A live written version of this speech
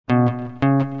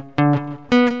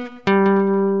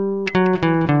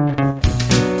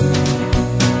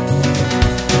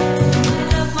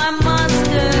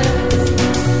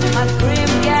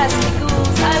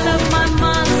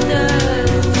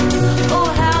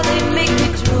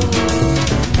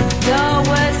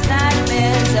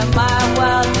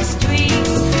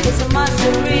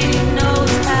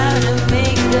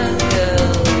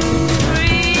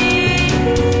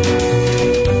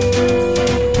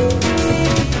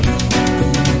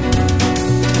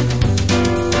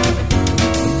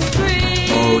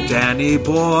Danny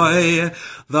boy,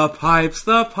 the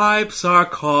pipes are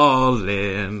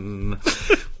calling.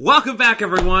 Welcome back,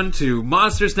 everyone, to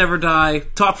Monsters Never Die,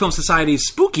 Talk Film Society's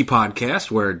spooky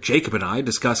podcast, where Jacob and I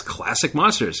discuss classic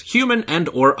monsters, human and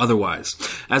or otherwise,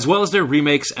 as well as their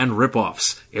remakes and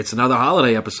rip-offs. It's another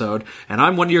holiday episode, and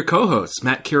I'm one of your co-hosts,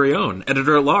 Matt Curione,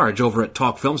 editor-at-large over at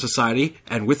Talk Film Society,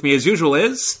 and with me as usual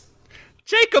is...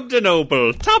 Jacob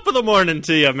DeNoble, top of the morning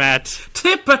to you, Matt.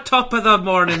 Tip-a-top of the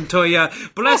morning to you.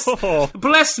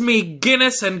 Bless me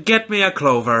Guinness and get me a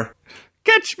clover.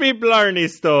 Catch me Blarney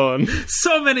Stone.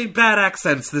 So many bad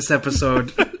accents this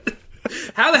episode.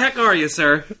 How the heck are you,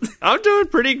 sir? I'm doing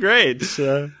pretty great.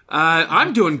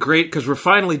 I'm doing great because we're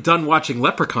finally done watching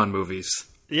Leprechaun movies.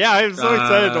 Yeah, I'm so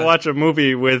excited to watch a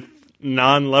movie with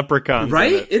non-leprechauns.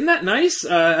 Right? In it. Isn't that nice?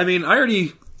 I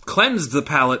already cleansed the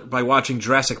palate by watching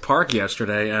Jurassic Park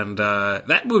yesterday, and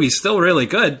that movie's still really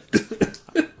good.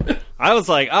 I was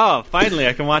like, oh, finally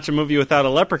I can watch a movie without a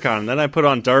leprechaun. And then I put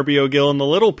on Darby O'Gill and the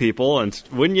Little People, and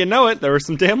wouldn't you know it, there were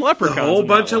some damn leprechauns. A whole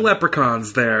bunch of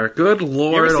leprechauns there. Good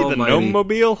Lord you ever see almighty. The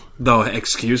Gnome-Mobile? No,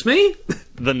 excuse me?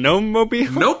 The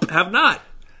Gnome-Mobile? Nope, have not.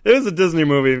 It was a Disney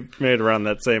movie made around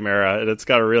that same era, and it's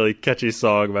got a really catchy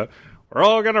song about, we're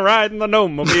all gonna ride in the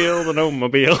Gnome-Mobile, the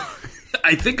Gnome-Mobile.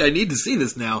 I think I need to see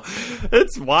this now.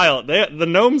 It's wild. The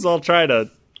gnomes all try to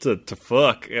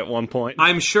fuck at one point.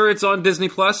 I'm sure it's on Disney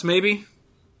Plus, maybe?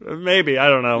 Maybe, I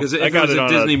don't know. Because if I got it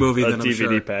was a Disney movie, then I'm DVD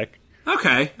sure. pack.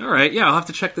 Okay, alright, yeah, I'll have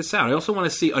to check this out. I also want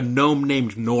to see a gnome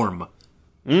named Norm.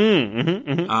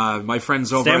 My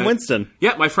friends over Sam Winston.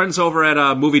 Yeah, my friends over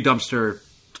at Movie Dumpster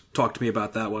talked to me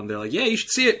about that one. They're like, yeah, you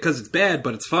should see it because it's bad,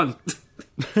 but it's fun.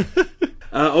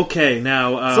 Okay,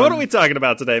 now... so what are we talking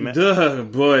about today,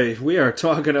 man? Boy, we are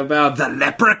talking about the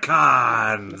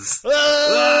Leprechauns.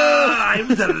 I'm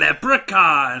the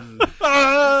Leprechaun.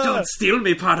 Don't steal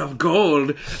me pot of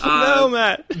gold. No,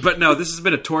 Matt. But no, this has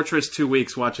been a torturous 2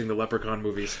 weeks watching the Leprechaun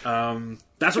movies.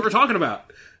 That's what we're talking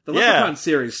about. The Leprechaun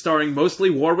series, starring mostly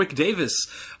Warwick Davis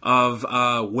of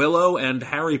Willow and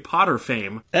Harry Potter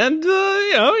fame. And,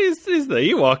 he's the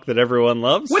Ewok that everyone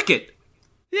loves. Wicket.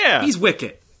 Yeah. He's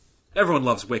Wicket. Everyone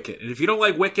loves Wicket. And if you don't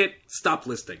like Wicket, stop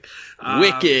listening.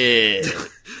 Wicket.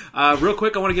 Real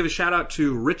quick, I want to give a shout out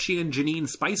to Richie and Janine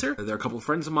Spicer. They're a couple of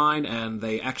friends of mine, and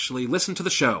they actually listen to the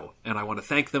show. And I want to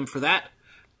thank them for that.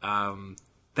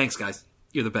 Thanks, guys.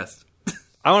 You're the best.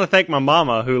 I want to thank my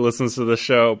mama who listens to the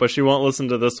show, but she won't listen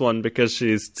to this one because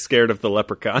she's scared of the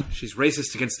leprechaun. She's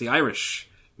racist against the Irish.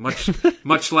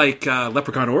 Much like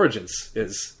Leprechaun Origins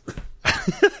is.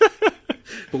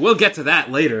 But we'll get to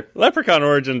that later. Leprechaun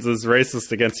Origins is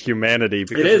racist against humanity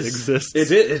because it exists.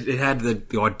 It had the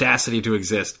audacity to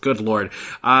exist. Good Lord.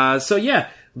 The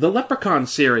Leprechaun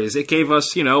series, it gave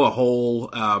us, a whole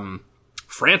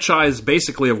franchise,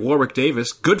 basically, of Warwick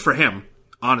Davis. Good for him,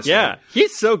 honestly. Yeah,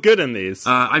 he's so good in these.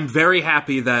 I'm very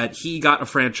happy that he got a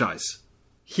franchise.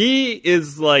 He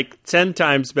is, 10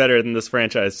 times better than this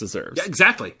franchise deserves. Yeah,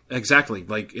 exactly.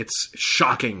 It's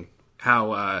shocking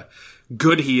how...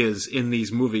 good he is in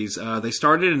these movies. They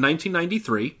started in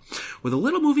 1993 with a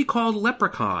little movie called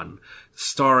Leprechaun,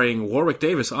 starring Warwick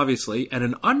Davis, obviously, and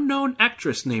an unknown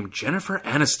actress named Jennifer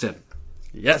Aniston.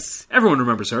 Yes. Everyone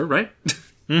remembers her, right?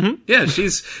 Mm-hmm. Yeah,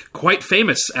 she's quite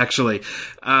famous, actually.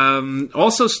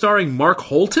 Also starring Mark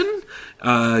Holton.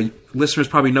 Listeners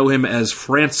probably know him as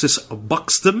Francis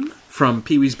Buxton from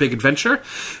Pee-wee's Big Adventure,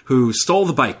 who stole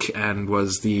the bike and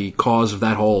was the cause of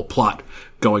that whole plot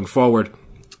going forward.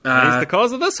 He's the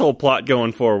cause of this whole plot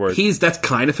going forward. That's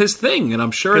kind of his thing, and I'm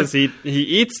sure... Because he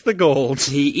eats the gold.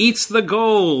 He eats the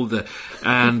gold.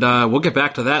 And we'll get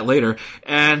back to that later.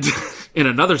 And in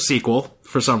another sequel,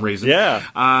 for some reason.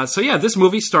 Yeah. This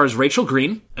movie stars Rachel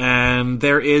Green, and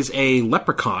there is a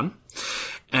leprechaun.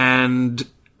 And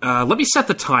let me set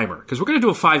the timer, because we're going to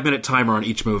do a 5-minute timer on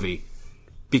each movie,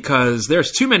 because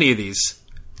there's too many of these.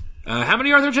 How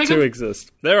many are there, Jacob? 2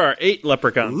 exist. There are 8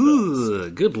 Leprechaun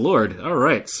films. Good Lord. All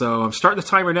right. So I'm starting the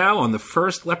timer now on the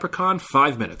first Leprechaun,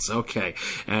 5 minutes. Okay.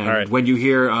 And when you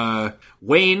hear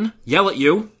Wayne yell at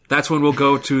you, that's when we'll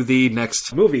go to the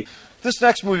next movie. This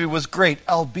next movie was great,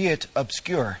 albeit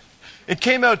obscure. It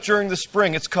came out during the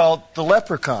spring. It's called The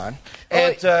Leprechaun.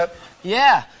 And,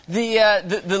 yeah,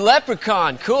 the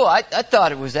Leprechaun. Cool. I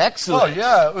thought it was excellent. Oh,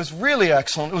 yeah, it was really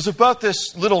excellent. It was about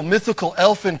this little mythical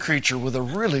elfin creature with a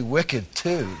really wicked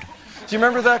dude. Do you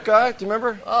remember that guy? Do you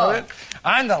remember? Oh.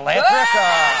 I'm the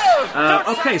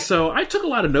Leprechaun. Okay, so I took a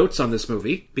lot of notes on this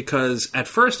movie because at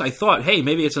first I thought, hey,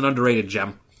 maybe it's an underrated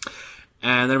gem.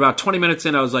 And then about 20 minutes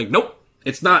in, I was like, nope,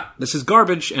 it's not. This is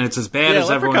garbage, and it's as bad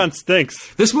as everyone. Leprechaun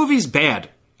stinks. This movie's bad.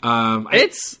 I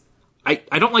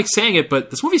don't like saying it, but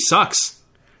this movie sucks.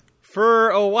 For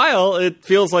a while, it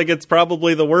feels like it's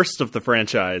probably the worst of the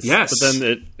franchise. Yes. But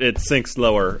then it sinks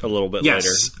lower a little bit Yes.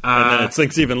 later. And then it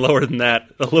sinks even lower than that,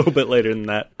 a little bit later than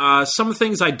that. Some of the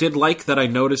things I did like that I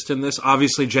noticed in this,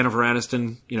 obviously Jennifer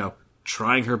Aniston,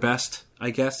 trying her best, I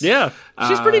guess. Yeah,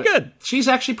 she's pretty good. She's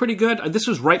actually pretty good. This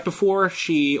was right before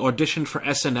she auditioned for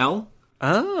SNL.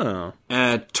 Oh.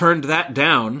 Turned that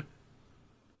down,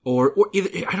 or either,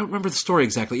 I don't remember the story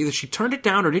exactly. Either she turned it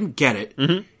down or didn't get it,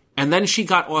 and then she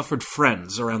got offered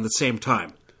Friends around the same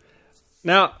time.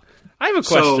 Now, I have a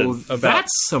question about...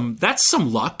 That's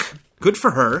some luck. Good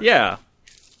for her. Yeah.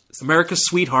 America's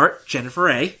sweetheart, Jennifer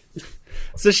A.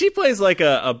 So she plays like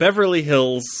a Beverly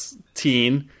Hills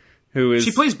teen who is...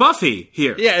 She plays Buffy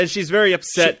here. Yeah, and she's very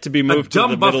upset to be moved to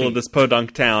the middle of this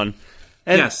podunk town.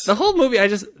 And yes. The whole movie,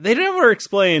 they never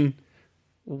explain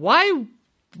why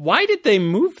did they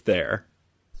move there?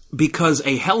 Because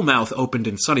a Hellmouth opened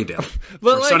in Sunnydale.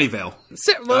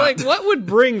 Sunnyvale. What would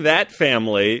bring that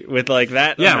family with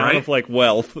that amount of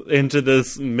wealth into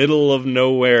this middle of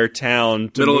nowhere town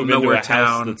to move into a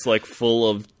house that's full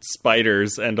of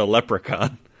spiders and a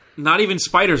leprechaun? Not even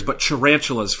spiders, but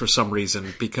tarantulas for some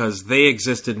reason, because they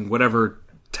existed in whatever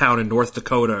town in North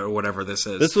Dakota or whatever this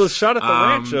is. This was shot at the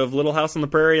ranch of Little House on the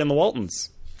Prairie and the Waltons.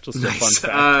 Just a fun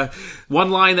fact. One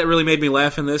line that really made me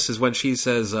laugh in this is when she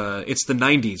says, it's the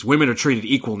 90s. Women are treated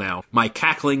equal now. My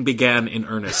cackling began in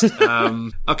earnest.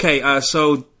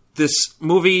 So this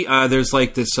movie, there's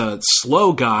this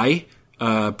slow guy,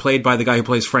 played by the guy who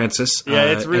plays Francis. Yeah,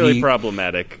 it's really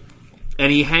problematic.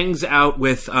 And he hangs out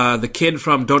with the kid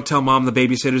from Don't Tell Mom the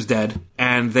Babysitter's Dead.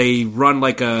 And they run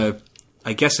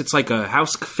I guess it's like a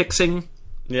house fixing,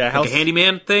 a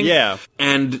handyman thing. Yeah.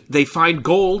 And they find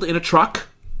gold in a truck.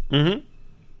 Mm-hmm.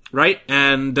 Right?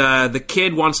 And the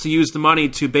kid wants to use the money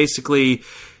to basically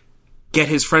get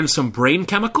his friend some brain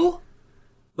chemical.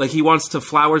 He wants to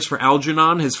flowers for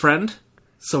Algernon, his friend.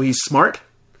 So he's smart.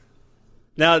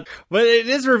 Now, but it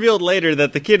is revealed later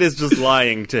that the kid is just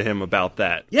lying to him about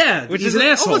that. Yeah, which he's is an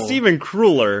asshole. Almost even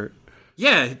crueler.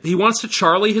 Yeah, he wants to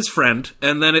Charlie his friend,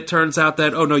 and then it turns out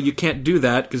that, oh no, you can't do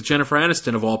that, because Jennifer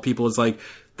Aniston, of all people, is like,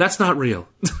 that's not real.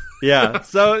 Yeah,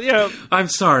 so, I'm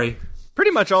sorry.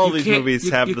 Pretty much all of these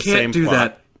movies have the same plot. You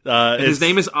can't do that. His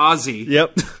name is Ozzy.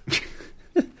 Yep.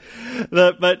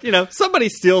 But, somebody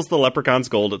steals the leprechaun's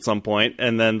gold at some point,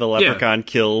 and then the leprechaun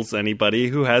kills anybody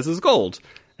who has his gold.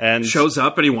 And shows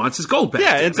up and he wants his gold back.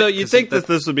 Yeah, and so you'd think that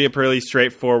this would be a pretty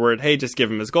straightforward, hey, just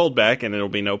give him his gold back and it'll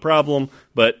be no problem.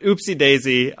 But oopsie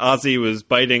daisy, Ozzy was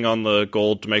biting on the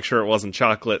gold to make sure it wasn't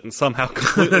chocolate and somehow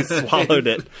completely swallowed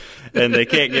it. And they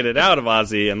can't get it out of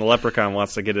Ozzy, and the leprechaun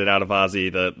wants to get it out of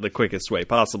Ozzy the quickest way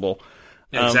possible.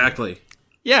 Exactly.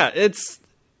 Yeah, it's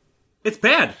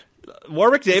bad.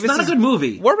 Warwick Davis It's not a good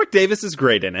movie. Warwick Davis is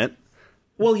great in it.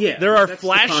 Well, yeah. There are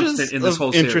flashes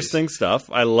of interesting stuff.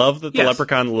 I love that the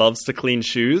leprechaun loves to clean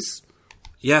shoes.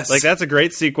 Yes. That's a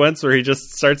great sequence where he just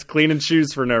starts cleaning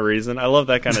shoes for no reason. I love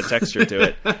that kind of texture to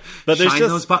it. But there's Shine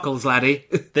those buckles, laddie.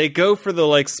 They go for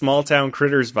the small town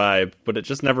Critters vibe, but it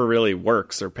just never really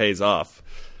works or pays off.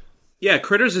 Yeah,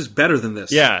 Critters is better than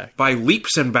this. Yeah. By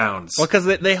leaps and bounds. Well, because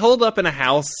they hold up in a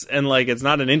house, and it's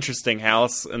not an interesting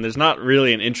house, and there's not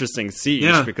really an interesting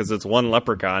siege because it's one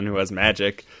leprechaun who has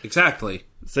magic. Exactly.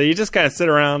 So you just kind of sit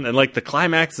around, and the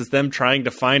climax is them trying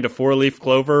to find a 4-leaf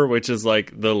clover, which is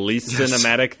the least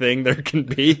cinematic thing there can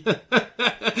be.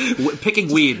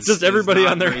 Picking weeds. Just everybody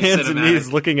on their hands and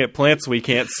knees looking at plants we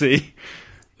can't see.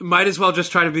 Might as well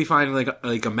just try to be finding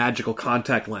a magical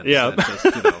contact lens. Yeah.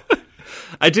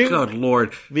 I do. Good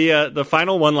Lord. The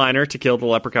final one-liner to kill the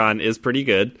leprechaun is pretty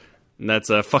good, and that's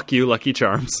fuck you, Lucky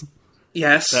Charms.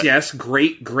 Yes.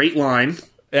 Great line.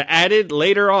 Added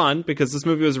later on, because this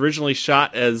movie was originally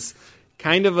shot as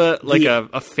kind of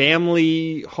a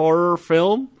family horror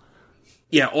film.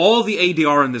 Yeah, all the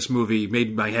ADR in this movie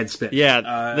made my head spin.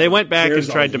 Yeah, they went back and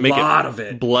tried to make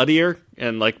it bloodier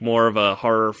and more of a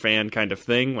horror fan kind of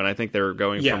thing, when I think they were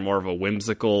going for more of a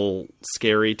whimsical,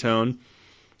 scary tone.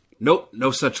 Nope,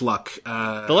 no such luck.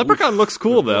 The leprechaun looks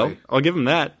cool, though. I'll give him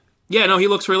that. Yeah, no, he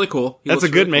looks really cool. That's a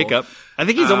good makeup. I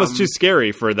think he's almost too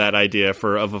scary for that idea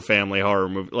of a family horror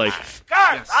movie.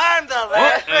 I'm the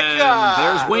Leprechaun!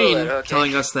 And there's Wayne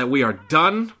telling us that we are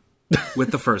done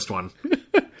with the first one.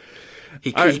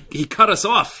 He cut us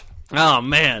off. Oh,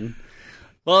 man.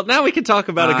 Well, now we can talk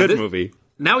about a good movie.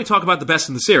 Now we talk about the best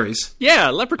in the series. Yeah,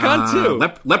 Leprechaun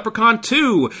 2. Leprechaun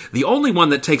 2, the only one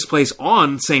that takes place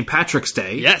on St. Patrick's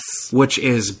Day. Yes. Which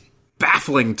is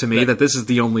baffling to me that this is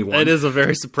the only one. It is a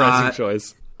very surprising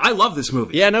choice. I love this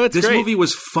movie. Yeah, no, it's great. This movie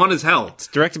was fun as hell. It's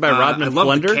directed by Rodman Flender. I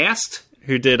love the cast.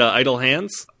 who did Idle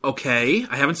Hands. Okay,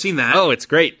 I haven't seen that. Oh, it's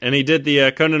great. And he did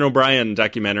the Conan O'Brien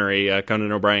documentary,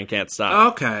 Conan O'Brien Can't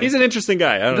Stop. Okay. He's an interesting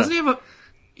guy. I don't Doesn't know. he have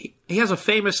he has a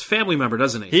famous family member,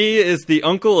 doesn't he? He is the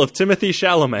uncle of Timothy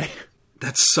Chalamet.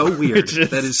 That's so weird.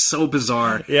 That is so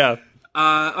bizarre. Yeah.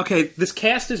 Okay, this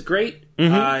cast is great.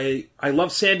 I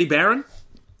love Sandy Barron.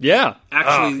 Yeah.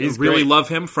 Actually, he's really great. love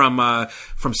him from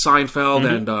Seinfeld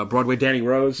and Broadway. Danny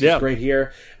Rose. He's great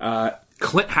here.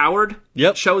 Clint Howard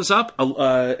shows up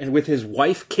and with his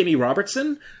wife, Kimmy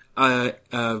Robertson.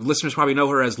 Listeners probably know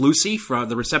her as Lucy, from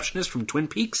the receptionist from Twin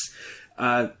Peaks.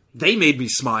 They made me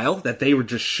smile that they were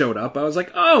just showed up. I was like,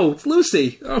 oh, it's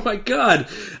Lucy. Oh, my God.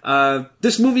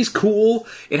 This movie's cool.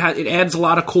 It adds a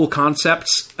lot of cool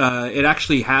concepts. It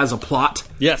actually has a plot.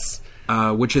 Yes.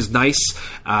 Which is nice.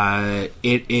 There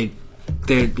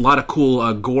a lot of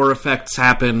cool gore effects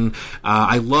happen.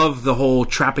 I love the whole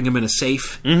trapping him in a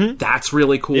safe. That's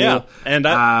really cool. Yeah, and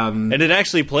it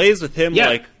actually plays with him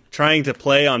like trying to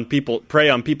prey on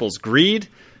people's greed,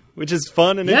 which is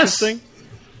fun and interesting.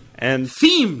 And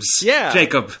themes,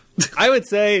 Jacob. I would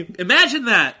say, imagine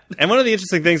that. And one of the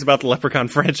interesting things about the Leprechaun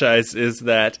franchise is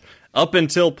that up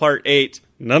until Part 8,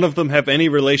 none of them have any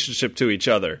relationship to each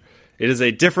other. It is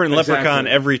a different Leprechaun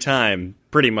every time,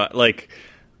 pretty much. Like,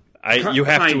 you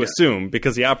have to assume,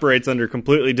 because he operates under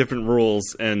completely different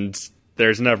rules, and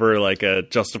there's never, like, a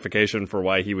justification for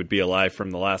why he would be alive from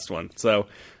the last one. So,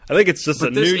 I think it's just a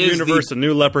new universe, a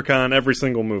new Leprechaun, every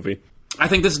single movie. I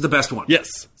think this is the best one.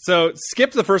 Yes. So,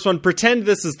 skip the first one. Pretend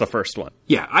this is the first one.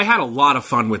 Yeah, I had a lot of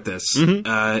fun with this.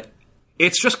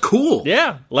 It's just cool.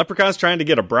 Yeah. Leprechaun's trying to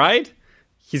get a bride.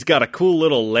 He's got a cool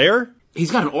little lair. He's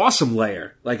got an awesome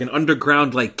lair, like an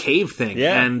underground, like, cave thing.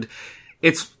 Yeah. And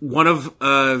it's one of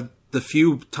the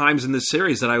few times in this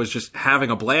series that I was just having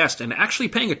a blast and actually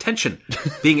paying attention.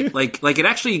 Being like it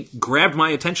actually grabbed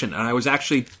my attention, and I was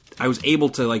able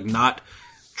to, like, not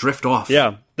drift off.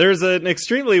 Yeah. There's an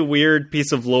extremely weird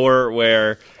piece of lore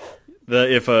where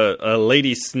if a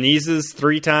lady sneezes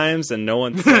 3 times and no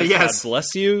one says God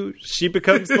bless you, she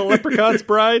becomes the leprechaun's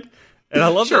bride. And I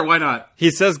love that. Why not?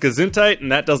 He says Gesundheit,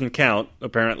 and that doesn't count,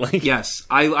 apparently. Yes.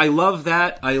 I love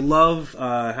that. I love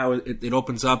how it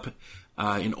opens up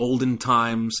in olden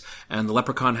times, and the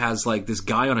leprechaun has, like, this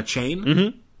guy on a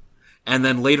chain. And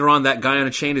then later on, that guy on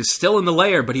a chain is still in the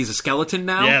lair, but he's a skeleton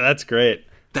now. Yeah, that's great.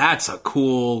 That's a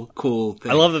cool thing.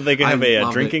 I love that they can have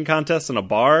a drinking contest in a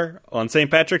bar on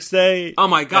St. Patrick's Day. Oh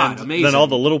my God, amazing. Then all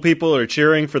the little people are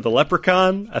cheering for the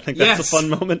leprechaun. I think that's a fun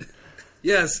moment.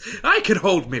 Yes, I could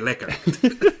hold me liquor.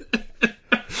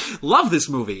 Love this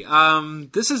movie.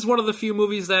 This is one of the few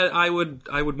movies that I would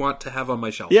want to have on my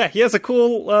shelf. Yeah, he has a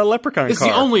cool leprechaun car. It's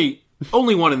the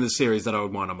only one in this series that I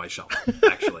would want on my shelf,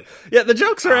 actually. Yeah, the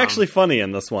jokes are actually funny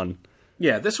in this one.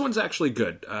 Yeah, this one's actually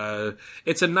good.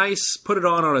 It's a nice, put it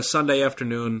on a Sunday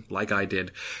afternoon, like I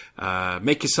did.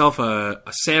 Make yourself a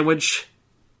sandwich.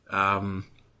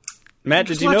 Matt,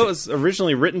 did you know it was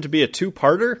originally written to be a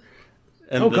 2-parter?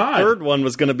 And the God. third one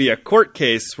was going to be a court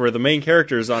case where the main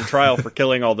character is on trial for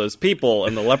killing all those people,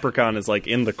 and the leprechaun is, like,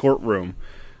 in the courtroom.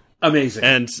 Amazing.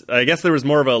 And I guess there was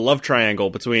more of a love triangle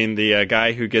between the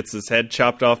guy who gets his head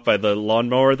chopped off by the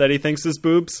lawnmower that he thinks is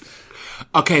boobs.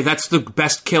 Okay, that's the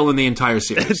best kill in the entire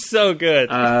series. It's so good.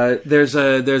 There's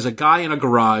a guy in a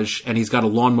garage, and he's got a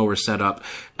lawnmower set up,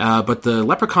 but the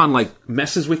leprechaun, like,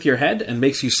 messes with your head and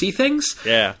makes you see things.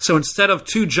 Yeah. So instead of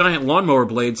 2 giant lawnmower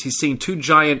blades, he's seeing 2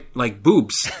 giant, like,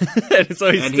 boobs. And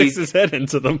so he sticks his head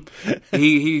into them.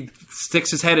 he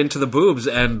sticks his head into the boobs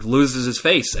and loses his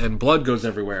face, and blood goes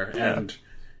everywhere. Yeah. And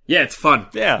yeah, it's fun.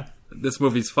 Yeah. This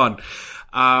movie's fun.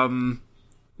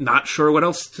 Not sure what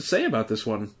else to say about this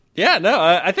one. Yeah, no,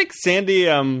 I think Sandy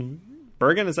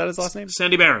Bergen, is that his last name?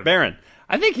 Sandy Barron. Barron.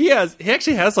 I think he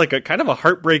actually has, like, a kind of a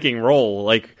heartbreaking role,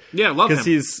 like, yeah, I love him.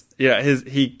 Because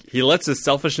he lets his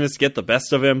selfishness get the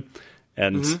best of him,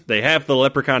 and they have the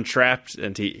leprechaun trapped,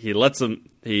 and he lets him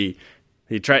he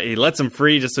lets him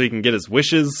free just so he can get his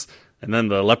wishes, and then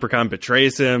the leprechaun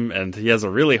betrays him, and he has a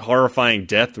really horrifying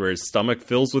death where his stomach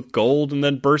fills with gold and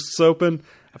then bursts open.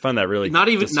 I find that really not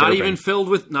even filled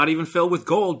with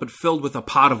gold, but filled with a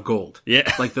pot of gold.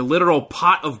 Yeah, like the literal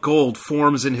pot of gold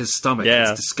forms in his stomach.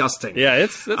 Yeah. It's disgusting. Yeah,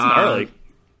 it's gnarly.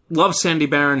 Love Sandy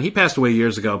Barron. He passed away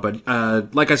years ago, but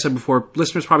like I said before,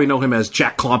 listeners probably know him as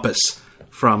Jack Klompus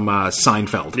from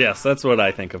Seinfeld. Yes, that's what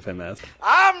I think of him as.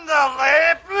 I'm the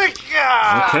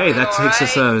Leprechaun! Okay, that takes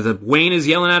us... the Wayne is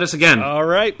yelling at us again. All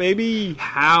right, baby.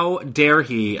 How dare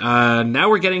he? Now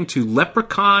we're getting to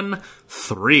Leprechaun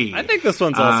 3. I think this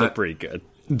one's also pretty good.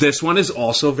 This one is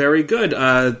also very good.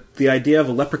 The idea of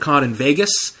a leprechaun in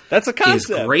Vegas That's a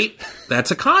concept. is great. That's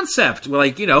a concept.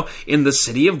 Like, in the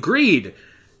city of greed,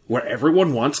 where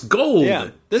everyone wants gold. Yeah.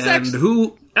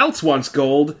 Who else wants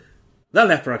gold? The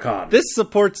leprechaun. This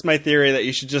supports my theory that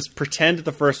you should just pretend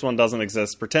the first one doesn't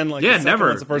exist. Pretend like the second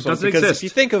one's the first one. Because if you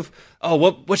think of,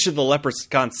 what should the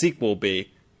Leprechaun sequel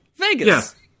be? Vegas. Yeah.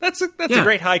 That's a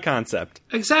great high concept.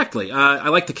 Exactly. I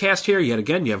like the cast here. Yet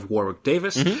again, you have Warwick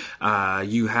Davis.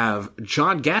 You have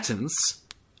John Gattens,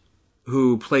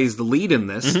 who plays the lead in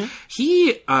this.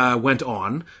 He went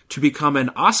on to become an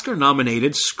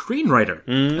Oscar-nominated screenwriter.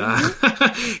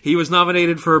 He was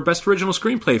nominated for Best Original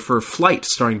Screenplay for Flight,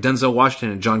 starring Denzel Washington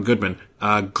and John Goodman.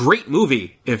 Great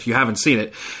movie, if you haven't seen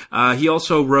it. He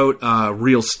also wrote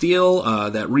Real Steel,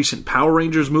 that recent Power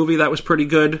Rangers movie that was pretty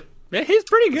good. Yeah, he's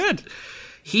pretty good.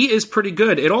 He is pretty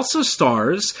good. It also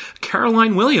stars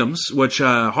Caroline Williams, which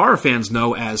horror fans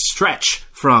know as Stretch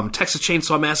from Texas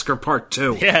Chainsaw Massacre Part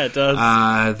 2. Yeah, it does.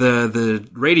 The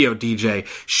radio DJ.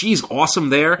 She's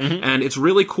awesome there, and it's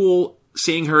really cool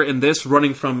seeing her in this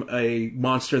running from a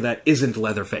monster that isn't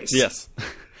Leatherface. Yes.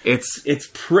 It's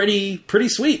pretty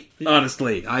sweet,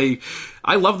 honestly.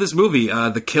 I love this movie.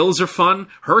 The kills are fun.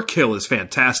 Her kill is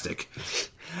fantastic.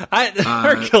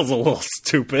 Her kill's a little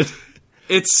stupid.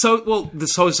 It's so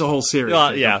is the whole series.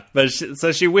 Well, yeah, but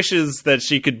she wishes that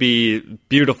she could be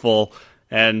beautiful,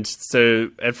 and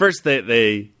so at first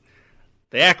they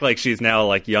act like she's now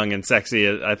like young and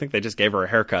sexy. I think they just gave her a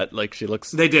haircut. Like she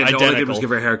looks. They did. Identical. All they did was give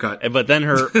her a haircut. But then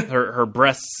her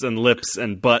breasts and lips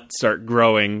and butt start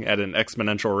growing at an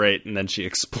exponential rate, and then she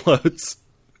explodes.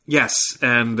 Yes,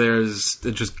 and there's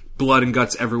just blood and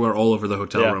guts everywhere, all over the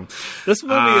hotel room. This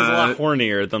movie is a lot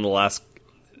hornier than the last.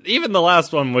 Even the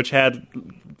last one, which had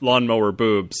lawnmower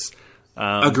boobs.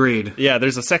 Agreed. Yeah,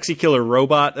 there's a sexy killer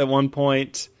robot at one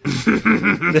point.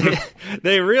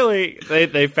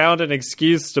 They found an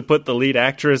excuse to put the lead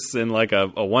actress in like a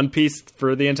one piece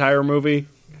for the entire movie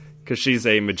because she's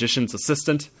a magician's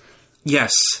assistant.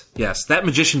 Yes. That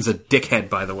magician's a dickhead,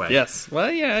 by the way. Yes.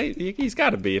 Well, yeah, he's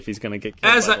got to be if he's going to get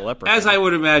killed by the leprechaun. As I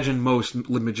would imagine most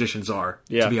magicians are,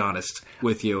 to be honest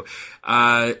with you.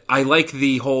 I like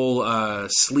the whole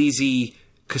sleazy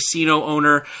casino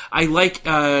owner. I like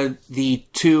the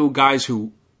two guys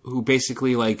who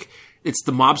basically like... It's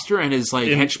the mobster and his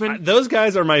henchman. Those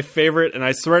guys are my favorite, and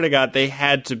I swear to God, they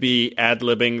had to be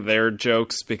ad-libbing their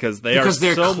jokes because they're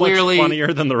so much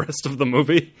funnier than the rest of the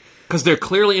movie. Because they're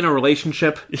clearly in a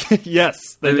relationship.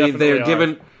 Yes,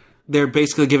 they're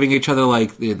basically giving each other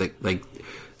the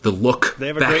look. They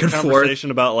have a back great and conversation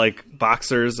forth. about like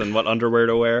boxers and what underwear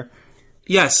to wear.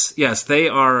 Yes, they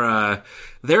are.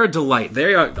 They're a delight.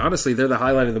 They are honestly they're the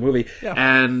highlight of the movie. Yeah.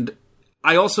 And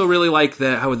I also really like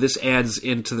how this adds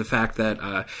into the fact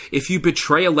that if you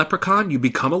betray a leprechaun, you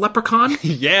become a leprechaun.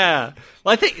 Yeah.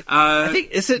 Well, I think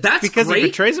is it because he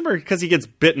betrays him or because he gets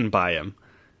bitten by him?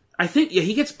 I think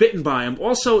he gets bitten by him.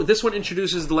 Also, this one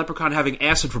introduces the leprechaun having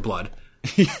acid for blood,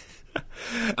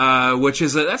 which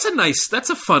is that's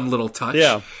a fun little touch.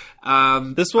 Yeah,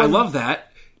 this one I love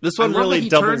that. This one really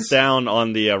doubles down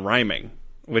on the rhyming,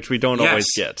 which we don't always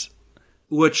get.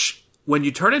 Which, when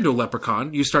you turn into a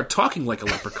leprechaun, you start talking like a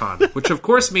leprechaun, which of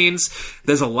course means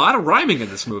there's a lot of rhyming in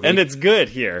this movie, and it's good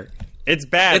here. It's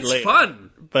bad. It's fun.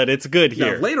 But it's good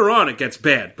here. Now, later on, it gets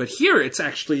bad. But here, it's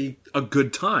actually a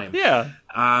good time. Yeah.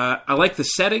 I like the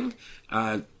setting.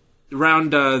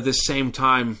 Around this same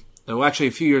time, actually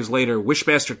a few years later,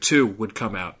 Wishmaster 2 would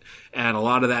come out. And a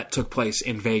lot of that took place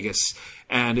in Vegas.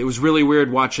 And it was really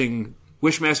weird watching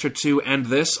Wishmaster 2 and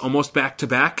this almost back to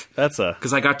back.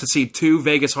 Because I got to see 2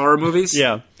 Vegas horror movies.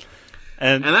 Yeah.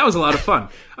 And that was a lot of fun.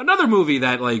 Another movie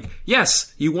that,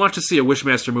 yes, you want to see a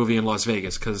Wishmaster movie in Las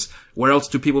Vegas, because where else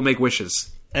do people make wishes?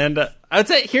 And I'd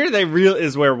say here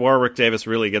is where Warwick Davis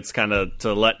really gets kind of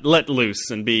to let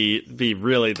loose and be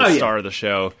really the star of the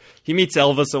show. He meets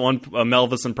Elvis a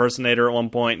Elvis impersonator at one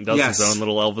point and does his own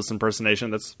little Elvis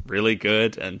impersonation that's really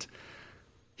good, and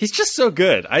he's just so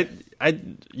good.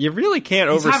 You really can't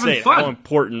overstate how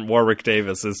important Warwick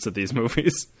Davis is to these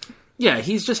movies. Yeah,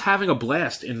 he's just having a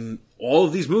blast in all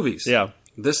of these movies. Yeah.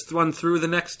 This one through the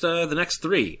next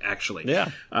 3, actually.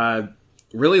 Yeah.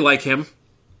 Really like him.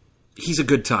 He's a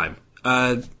good time.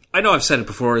 I know I've said it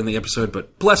before in the episode,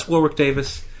 but bless Warwick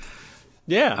Davis.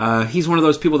 Yeah. He's one of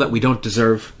those people that we don't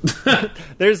deserve.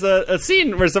 There's a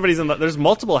scene where there's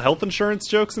multiple health insurance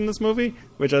jokes in this movie,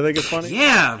 which I think is funny.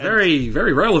 Yeah, very,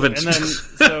 very relevant. And then,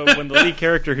 so when the lead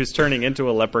character who's turning into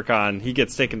a leprechaun, he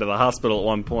gets taken to the hospital at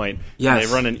one point. Yes.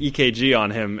 They run an EKG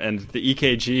on him, and the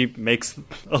EKG makes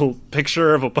a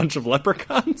picture of a bunch of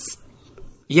leprechauns.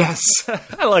 Yes.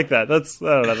 I like that. That's I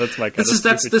don't know. That's my kind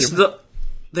of humor.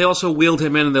 They also wheeled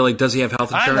him in, and they're like, "Does he have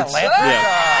health I'm the insurance?"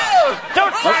 leprechaun.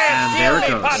 Don't try and there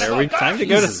it goes. There we time to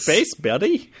go to space,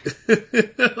 buddy.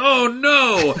 Oh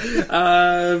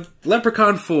no!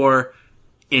 Leprechaun 4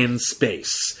 in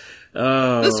space.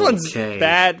 Oh, This one's okay.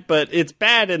 bad, but it's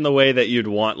bad in the way that you'd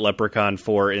want Leprechaun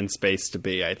 4 in space to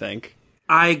be, I think.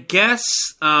 I guess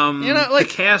like, the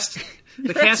cast.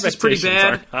 The Your cast is pretty expectations bad.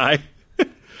 aren't high.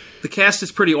 The cast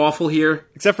is pretty awful here.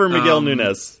 Except for Miguel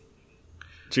Nunez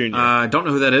Jr. Don't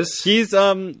know who that is. He's,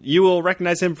 you will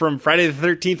recognize him from Friday the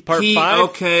 13th, Part 5.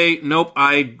 Okay, nope.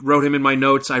 I wrote him in my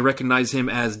notes. I recognize him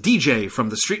as DJ from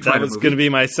the Street Fighter That was movie. going to be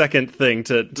my second thing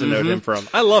to note him from.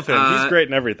 I love him. He's great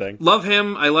in everything. Love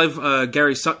him. I love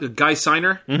Guy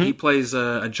Seiner. He plays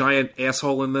a giant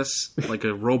asshole in this, like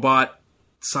a robot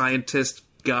scientist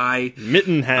guy.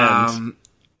 Mitten Hand,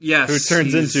 Yes. who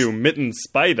turns into Mitten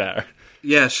Spider.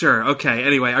 Yeah, sure. Okay.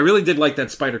 Anyway, I really did like that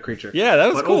spider creature. Yeah, that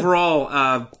was but cool.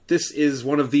 overall, this is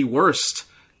one of the worst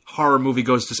horror movie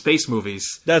goes to space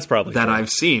movies That's probably that true.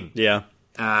 I've seen. Yeah.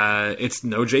 It's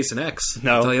no Jason X.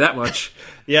 No. I'll tell you that much.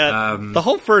 Yeah, the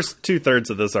whole first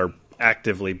 2/3 of this are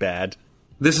actively bad.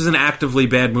 This is an actively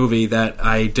bad movie that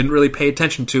I didn't really pay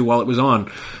attention to while it was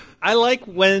on. I like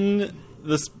when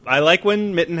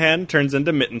Mitten Hand turns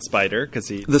into Mitten Spider because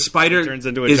The spider turns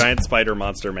into a is- giant spider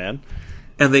monster man.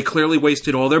 And they clearly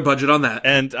wasted all their budget on that.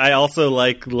 And I also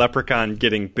like Leprechaun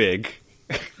getting big.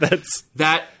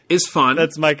 That is fun.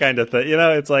 That's my kind of thing. You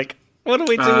know, it's like, what do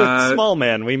we do with small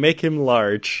man? We make him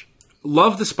large.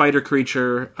 Love the spider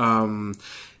creature.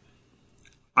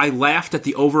 I laughed at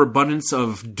the overabundance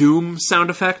of Doom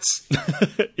sound effects.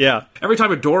 Yeah. Every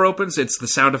time a door opens, it's the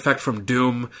sound effect from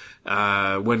Doom.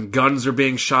 When guns are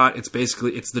being shot, it's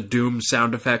the Doom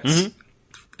sound effects.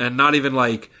 And not even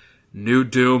like new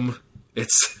Doom.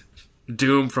 It's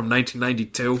Doom from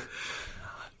 1992.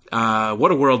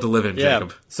 What a world to live in, Yeah.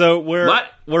 Jacob. So we're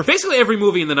Basically every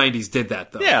movie in the 90s did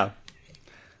that, though. Yeah.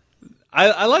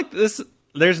 I like this.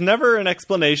 There's never an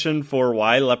explanation for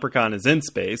why Leprechaun is in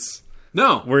space.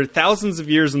 No. We're thousands of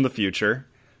years in the future.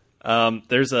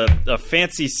 There's a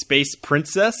fancy space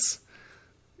princess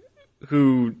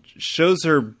who shows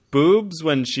her boobs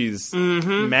when she's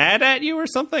mad at you or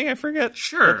something. I forget.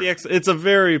 Sure. It's a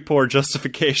very poor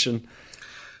justification.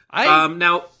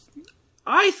 Now,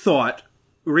 I thought,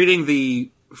 reading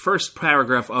the first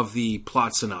paragraph of the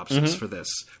plot synopsis for this,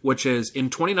 which is, in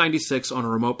 2096 on a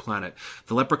remote planet,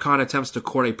 the leprechaun attempts to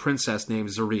court a princess named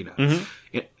Zarina.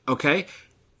 Okay?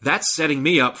 That's setting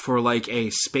me up for, like, a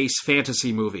space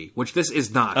fantasy movie, which this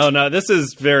is not. Oh, no, this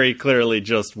is very clearly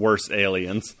just worse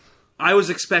aliens. I was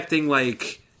expecting,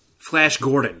 like, Flash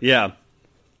Gordon. Yeah.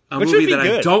 A Which movie would be that I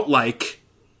good. don't like.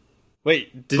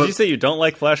 Wait, did you say you don't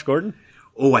like Flash Gordon?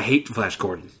 Oh, I hate Flash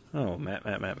Gordon. Oh, Matt.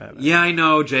 Yeah, I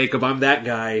know, Jacob. I'm that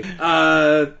guy.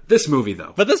 This movie,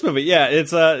 though. But this movie, yeah,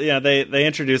 it's they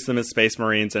introduce them as Space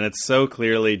Marines, and it's so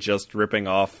clearly just ripping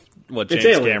off what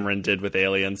James Cameron did with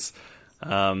Aliens.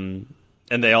 And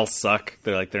they all suck.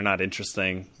 They're not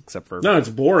interesting, except for No, it's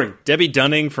boring. Debbie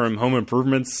Dunning from Home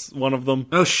Improvement's one of them.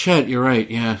 Oh shit, you're right.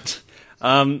 Yeah.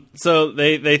 So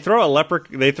they throw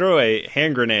a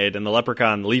hand grenade, and the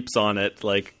leprechaun leaps on it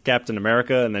like Captain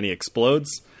America, and then he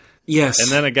explodes. Yes.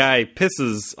 And then a guy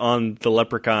pisses on the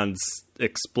leprechaun's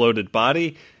exploded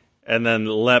body, and then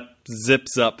Lep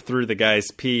zips up through the guy's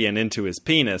pee and into his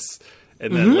penis.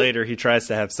 And then later he tries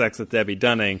to have sex with Debbie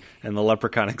Dunning, and the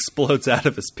leprechaun explodes out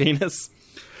of his penis.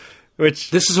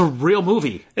 Which this is a real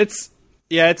movie. it's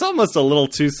almost a little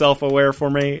too self-aware for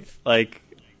me. Like,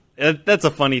 that's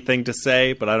a funny thing to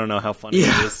say, but I don't know how funny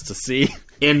it is to see.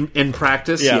 In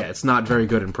practice, Yeah. it's not very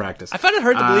good in practice. I find it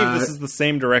hard to believe this is the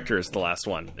same director as the last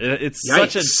one. It's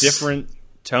such a Yikes. different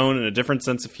tone and a different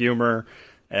sense of humor,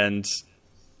 and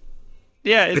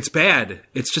yeah, It's bad.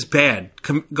 It's just bad.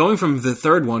 Going from the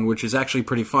third one, which is actually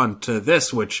pretty fun, to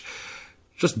this, which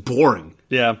just boring.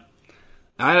 yeah.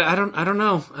 I don't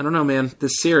know. I don't know, man.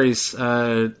 This series,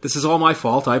 this is all my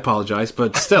fault. I apologize,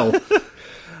 but still.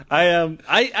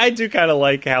 I do kind of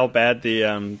like how bad the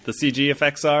CG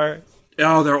effects are.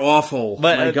 Oh, they're awful.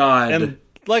 But my God. And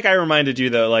like I reminded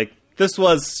you though, like this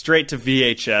was straight to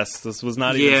VHS. This was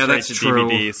not even straight that's to true.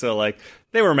 DVD. So like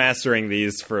they were mastering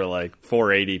these for like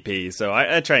 480p. So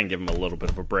I try and give them a little bit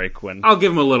of a break when. I'll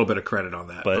give him a little bit of credit on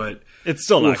that, but it's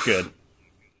still not oof. good.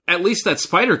 At least that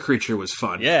spider creature was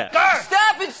fun. Yeah.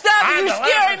 Stop it! You're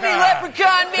scaring me,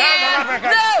 Leprechaun man!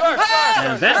 No!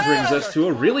 And that brings us to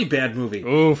a really bad movie.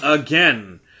 Oof.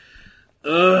 Again.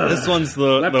 This one's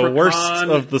the worst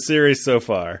Leprechaun. of the series so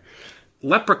far.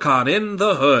 Leprechaun in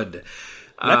the Hood.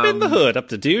 Lep in the hood, up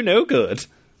to do no good.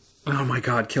 Oh my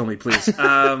God, kill me, please.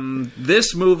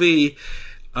 This movie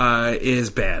is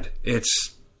bad.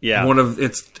 It's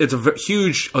it's a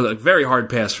huge, very hard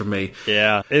pass for me.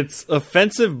 Yeah, it's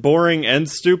offensive, boring, and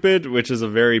stupid, which is a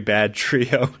very bad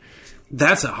trio.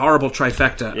 That's a horrible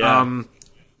trifecta. Yeah.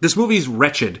 This movie's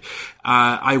wretched.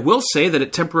 I will say that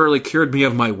it temporarily cured me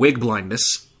of my wig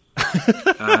blindness.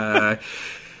 I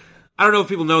don't know if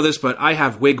people know this, but I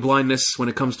have wig blindness when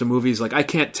it comes to movies. Like, I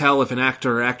can't tell if an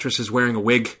actor or actress is wearing a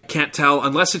wig. Can't tell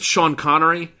unless it's Sean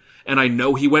Connery, and I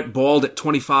know he went bald at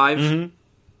 25. Mm-hmm.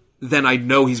 Then I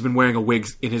know he's been wearing a wig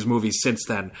in his movies since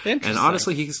then. And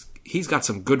honestly, he's got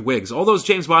some good wigs. All those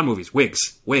James Bond movies, wigs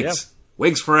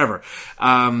forever.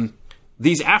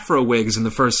 These Afro wigs in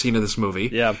the first scene of this movie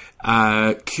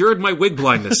cured my wig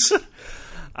blindness.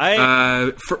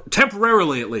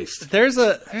 Temporarily, at least. There's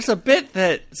a bit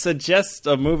that suggests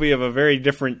a movie of a very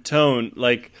different tone.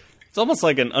 Like, it's almost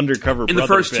like an Undercover Brother in the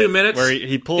first bit, 2 minutes. where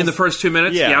he pulls in the first 2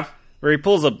 minutes. Yeah. Where he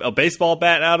pulls a baseball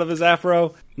bat out of his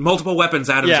afro. Multiple weapons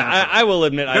out of his afro. I will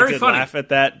admit very I did funny. laugh at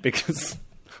that because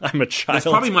I'm a child. It's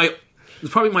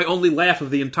probably my only laugh of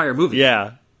the entire movie.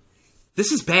 Yeah.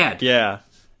 This is bad. Yeah.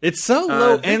 It's so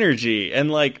low energy and,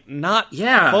 like, not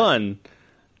fun.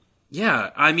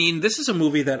 Yeah, I mean, this is a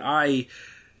movie that I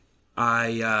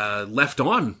left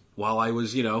on while I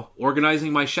was,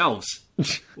 organizing my shelves.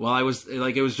 While I was,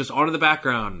 it was just on in the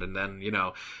background, and then,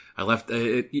 I left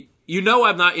it.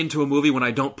 I'm not into a movie when I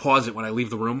don't pause it when I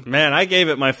leave the room. Man, I gave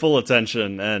it my full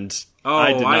attention, and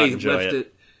I did not enjoy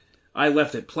it. I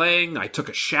left it playing. I took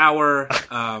a shower.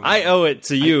 I owe it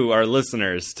to you, our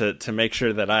listeners, to make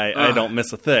sure that I don't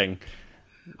miss a thing.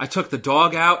 I took the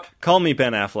dog out. Call me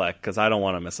Ben Affleck, because I don't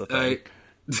want to miss a thing.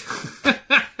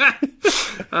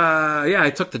 I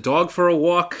took the dog for a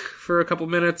walk for a couple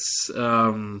minutes.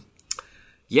 Written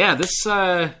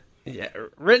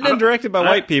and directed by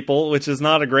white people, which is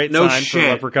not a great sign for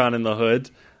Leprechaun in the Hood.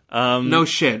 No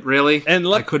shit, really? And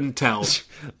I couldn't tell.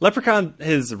 Leprechaun,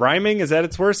 his rhyming is at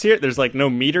its worst here. There's no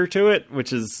meter to it,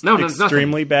 which is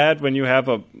extremely bad when you have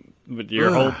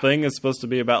your whole thing is supposed to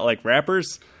be about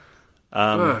rappers. There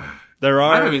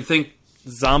are I don't even think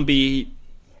zombie.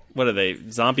 What are they?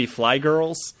 Zombie fly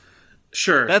girls.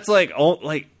 Sure, that's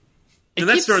and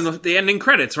that's during the ending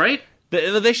credits, right?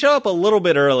 They show up a little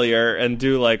bit earlier and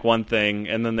do one thing,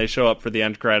 and then they show up for the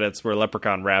end credits where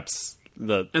Leprechaun raps.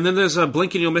 And then there's a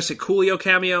Blink and You'll Miss It Coolio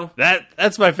cameo.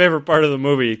 That's my favorite part of the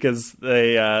movie because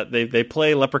they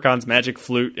play Leprechaun's magic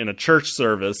flute in a church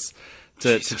service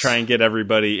to try and get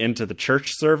everybody into the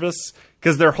church service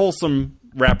because they're wholesome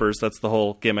rappers. That's the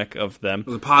whole gimmick of them.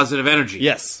 The positive energy.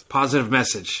 Yes. Positive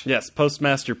message. Yes,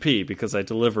 Postmaster P, because I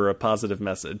deliver a positive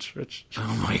message.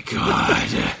 Oh my God.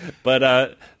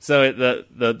 But so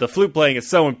the flute playing is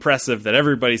so impressive that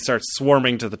everybody starts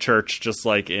swarming to the church, just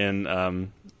like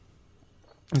in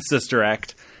Sister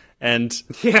Act. And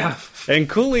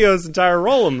Coolio's entire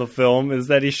role in the film is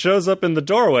that he shows up in the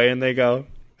doorway and they go,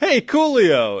 "Hey,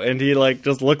 Coolio!" And he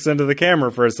just looks into the camera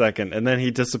for a second and then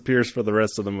he disappears for the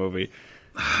rest of the movie.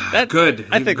 Good.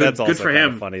 I think that's also good for kind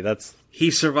him. of funny.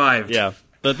 He survived. Yeah.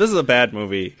 But this is a bad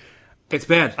movie. It's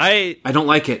bad. I don't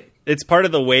like it. It's part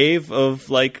of the wave of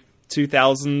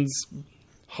 2000s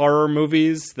horror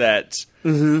movies that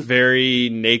very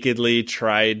nakedly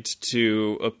tried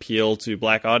to appeal to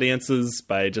black audiences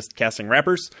by just casting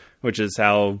rappers, which is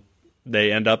how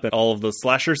they end up in all of the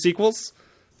slasher sequels.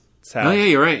 Oh, yeah,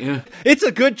 you're right, yeah. It's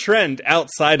a good trend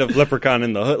outside of Leprechaun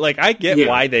in the Hood. I get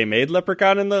why they made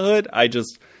Leprechaun in the Hood.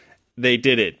 They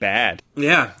did it bad.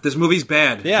 Yeah, this movie's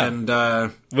bad. Yeah. And,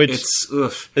 is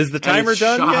the timer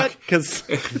done yet? Because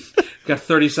got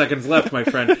 30 seconds left, my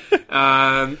friend.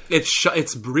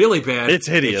 It's really bad. It's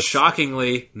hideous. It's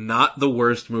shockingly not the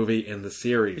worst movie in the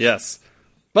series. Yes.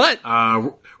 But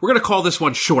we're going to call this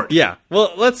one short. Yeah.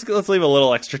 Well, let's leave a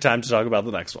little extra time to talk about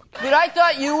the next one. But I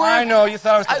thought you were... I know, you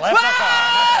thought I was the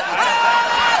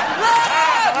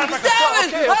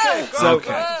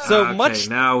Leprechaun. So much...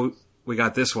 Now we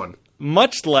got this one.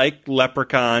 Much like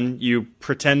Leprechaun, you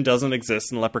pretend doesn't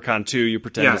exist, and Leprechaun 2, you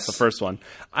pretend it's the first one.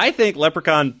 I think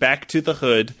Leprechaun Back to the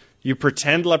Hood, you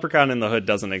pretend Leprechaun in the Hood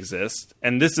doesn't exist,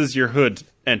 and this is your Hood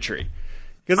entry.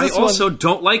 I also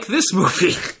don't like this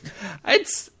movie.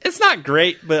 It's not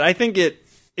great, but I think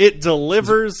it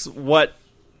delivers what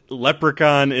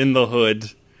Leprechaun in the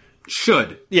Hood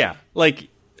should. Yeah,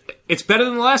 it's better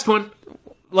than the last one.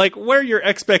 Where your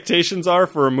expectations are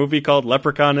for a movie called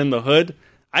Leprechaun in the Hood,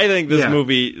 I think this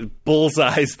movie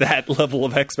bullseyes that level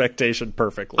of expectation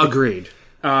perfectly. Agreed.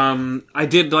 I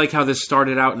did like how this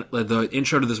started out. The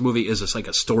intro to this movie is just like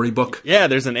a storybook. Yeah,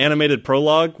 there's an animated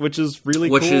prologue, which is really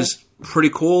cool. Which is pretty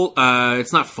cool.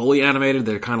 It's not fully animated.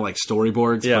 They're kind of like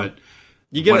storyboards, but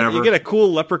you get a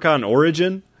cool Leprechaun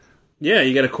origin. Yeah,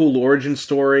 you get a cool origin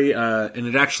story, and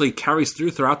it actually carries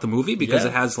throughout the movie because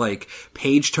it has like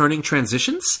page-turning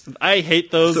transitions. I hate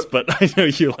those, but I know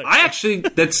you like. I actually,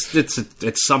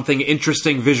 it's something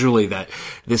interesting visually that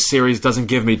this series doesn't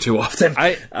give me too often.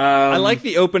 I like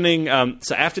the opening.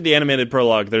 So after the animated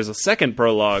prologue, there's a second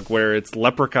prologue where it's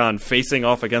Leprechaun facing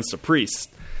off against a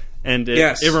priest, and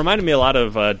it reminded me a lot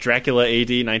of Dracula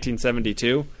AD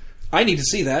 1972. I need to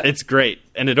see that. It's great.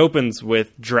 And it opens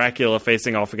with Dracula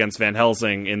facing off against Van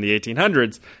Helsing in the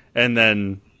 1800s, and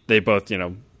then they both,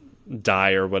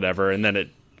 die or whatever, and then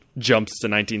it jumps to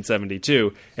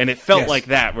 1972. And it felt like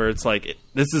that, where it's like,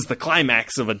 this is the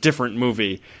climax of a different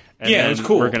movie. And then it's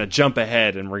cool. We're going to jump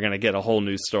ahead, and we're going to get a whole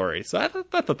new story. So I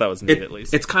thought that was neat, at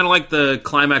least. It's kind of like the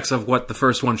climax of what the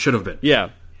first one should have been.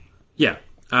 Yeah. Yeah.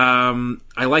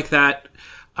 I like that.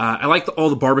 I like all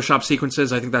the barbershop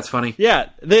sequences. I think that's funny. Yeah,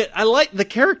 I like the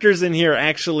characters in here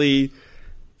actually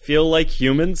feel like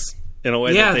humans in a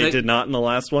way that they did not in the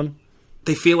last one.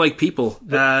 They feel like people,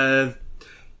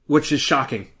 which is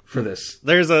shocking for this.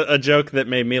 There's a joke that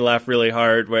made me laugh really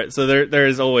hard. There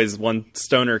is always one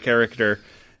stoner character,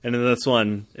 and in this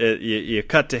one, you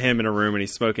cut to him in a room and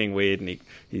he's smoking weed, and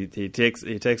he takes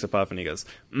a puff and he goes,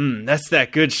 "That's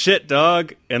that good shit,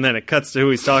 dog." And then it cuts to who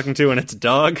he's talking to, and it's a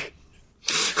dog.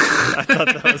 I thought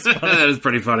that was funny.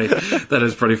 That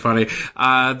is pretty funny.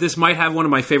 This might have one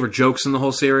of my favorite jokes in the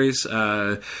whole series.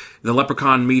 The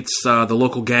Leprechaun meets the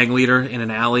local gang leader in an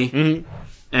alley,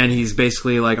 and he's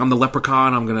basically like, "I'm the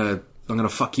Leprechaun. I'm gonna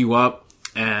fuck you up."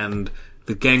 And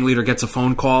the gang leader gets a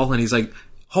phone call, and he's like,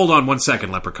 "Hold on 1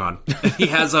 second, Leprechaun." And he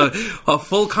has a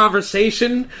full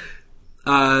conversation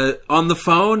on the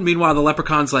phone. Meanwhile, the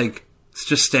Leprechaun's like, he's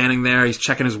just standing there. He's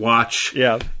checking his watch.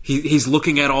 Yeah. He's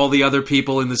looking at all the other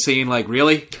people in the scene like,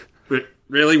 really?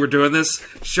 Really? We're doing this?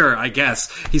 Sure, I guess.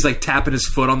 He's like tapping his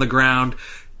foot on the ground.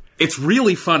 It's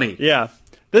really funny. Yeah.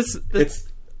 This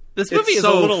movie is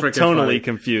so a little tonally funny.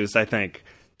 Confused, I think.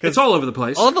 It's all over the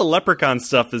place. All the Leprechaun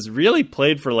stuff is really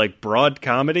played for like broad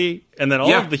comedy, and then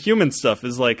all of the human stuff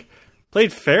is like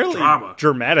played fairly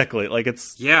dramatically. Like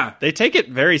they take it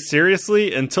very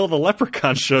seriously until the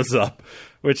Leprechaun shows up.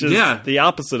 Which is the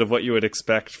opposite of what you would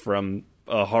expect from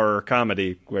a horror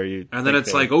comedy, where you. And then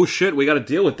it's like, oh shit, we got to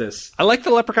deal with this. I like the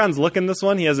Leprechaun's look in this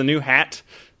one. He has a new hat.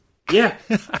 Yeah,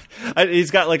 he's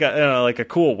got like a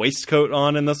cool waistcoat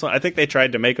on in this one. I think they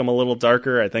tried to make him a little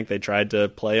darker. I think they tried to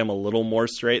play him a little more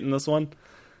straight in this one.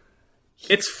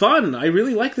 It's fun. I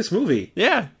really like this movie.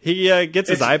 Yeah, he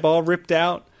gets his eyeball ripped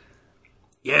out.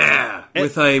 Yeah,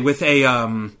 with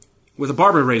a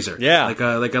barber razor. Yeah,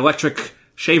 like electric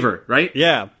shaver, right?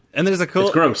 Yeah. And there's a cool...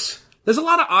 It's gross. There's a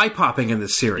lot of eye popping in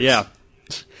this series. Yeah.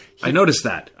 I noticed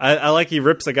that. I like he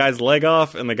rips a guy's leg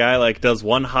off, and the guy like does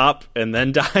one hop and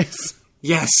then dies.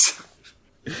 Yes.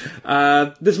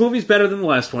 This movie's better than the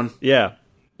last one. Yeah.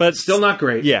 But still not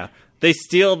great. Yeah. They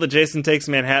steal the Jason Takes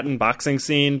Manhattan boxing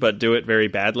scene, but do it very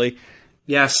badly.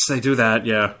 Yes, they do that,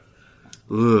 yeah.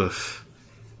 Ugh.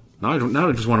 Now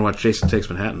I just want to watch Jason Takes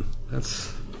Manhattan.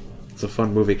 It's a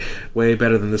fun movie. Way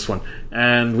better than this one.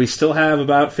 And we still have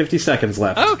about 50 seconds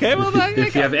left. Okay, well,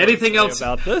 if you have anything else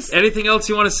about this. Anything else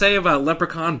you want to say about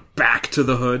Leprechaun Back to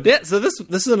the Hood? Yeah, so this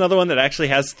is another one that actually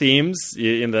has themes.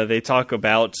 They talk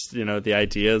about, the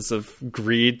ideas of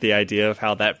greed, the idea of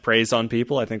how that preys on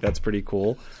people. I think that's pretty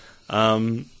cool.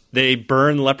 They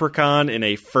burn Leprechaun in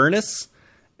a furnace,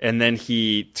 and then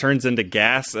he turns into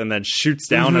gas and then shoots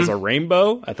down as a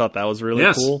rainbow. I thought that was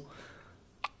really cool.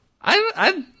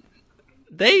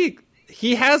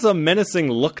 He has a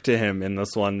menacing look to him in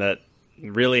this one that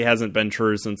really hasn't been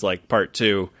true since like part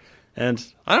 2. And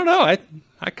I don't know, I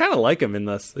kind of like him in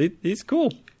this. He's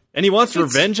cool. And he wants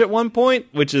revenge at one point,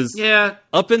 which is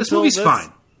up until this movie's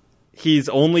fine. He's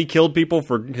only killed people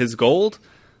for his gold.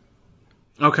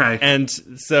 Okay. And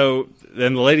so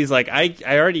then the lady's like, I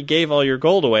already gave all your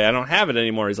gold away. I don't have it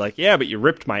anymore. He's like, yeah, but you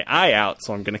ripped my eye out,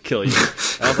 so I'm going to kill you.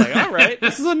 I was like, all right,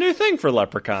 this is a new thing for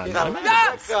Leprechaun.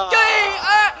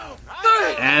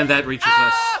 And that reaches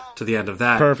us to the end of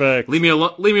that. Perfect. Leave me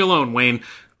alone, Wayne.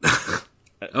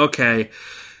 Okay.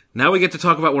 Now we get to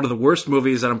talk about one of the worst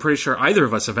movies that I'm pretty sure either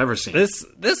of us have ever seen.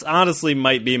 This honestly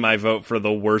might be my vote for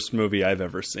the worst movie I've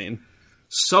ever seen.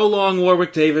 So long,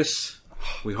 Warwick Davis.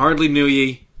 We hardly knew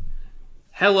ye.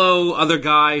 Hello, other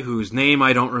guy whose name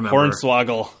I don't remember.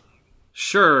 Hornswoggle.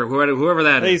 Sure, whoever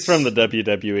that is. He's from the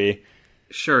WWE.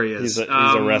 Sure he is. He's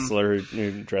a wrestler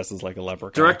who dresses like a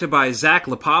leprechaun. Directed by Zach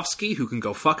Lipovsky, who can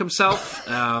go fuck himself.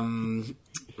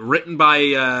 Written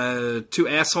by two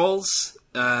assholes.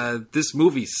 This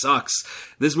movie sucks.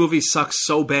 This movie sucks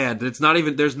so bad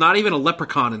that there's not even a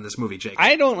leprechaun in this movie, Jake.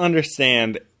 I don't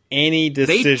understand any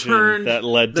decision that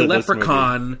led to the this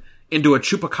leprechaun movie. into a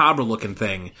chupacabra-looking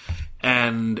thing,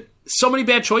 and so many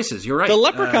bad choices. You're right. The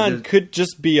leprechaun could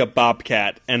just be a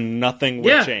bobcat, and nothing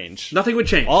would change. Nothing would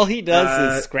change. All he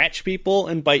does is scratch people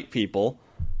and bite people.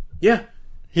 Yeah,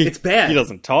 it's bad. He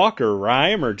doesn't talk or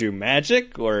rhyme or do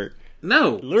magic or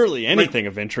literally anything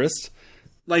of interest.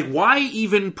 Like, why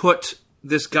even put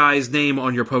this guy's name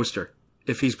on your poster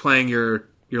if he's playing your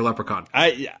leprechaun?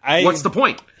 What's the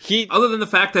point? Other than the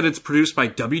fact that it's produced by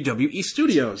WWE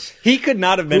Studios. He could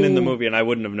not have been in the movie and I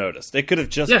wouldn't have noticed. It could have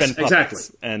just been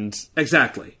puppets.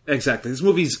 Exactly. This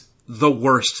movie's the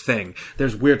worst thing.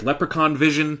 There's weird leprechaun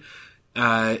vision.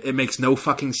 It makes no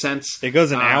fucking sense. It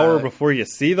goes an hour before you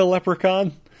see the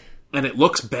leprechaun. And it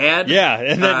looks bad. Yeah,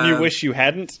 and then you wish you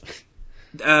hadn't.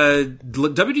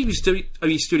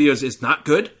 WWE Studios is not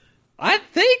good. I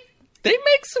think they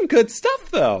make some good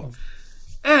stuff, though.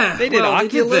 They did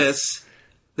Oculus.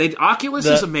 Oculus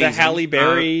is amazing. The Halle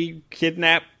Berry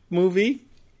kidnap movie.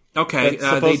 Okay,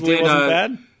 supposedly wasn't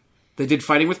bad. They did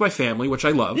Fighting with My Family, which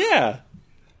I love. Yeah.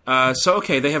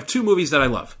 They have two movies that I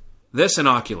love. This and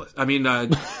Oculus. I mean,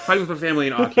 Fighting with My Family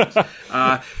and Oculus.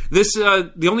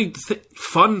 The only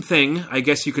fun thing, I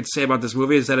guess you could say about this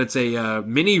movie is that it's a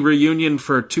mini reunion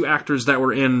for two actors that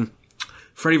were in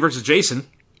Freddy vs. Jason.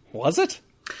 Was it?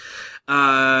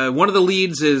 One of the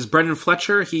leads is Brendan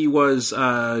Fletcher. He was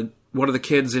one of the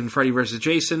kids in Freddy vs.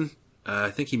 Jason. I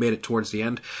think he made it towards the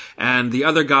end. And the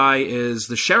other guy is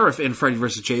the sheriff in Freddy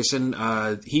vs. Jason.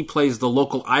 He plays the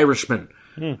local Irishman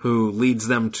who leads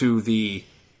them to the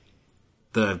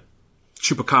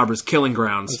Chupacabra's killing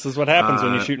grounds. This is what happens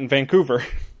when you shoot in Vancouver.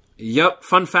 Yep.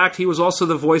 Fun fact, he was also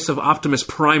the voice of Optimus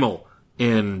Primal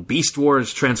in Beast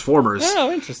Wars Transformers.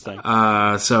 Oh, interesting.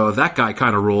 So that guy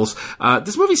kind of rules.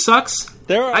 This movie sucks.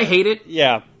 I hate it.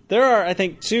 Yeah. There are, I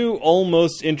think, two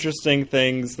almost interesting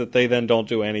things that they then don't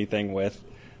do anything with.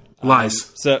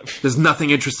 Lies. So there's nothing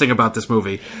interesting about this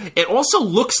movie. It also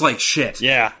looks like shit.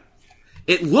 Yeah.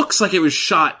 It looks like it was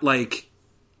shot,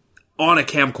 on a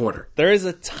camcorder. There is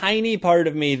a tiny part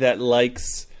of me that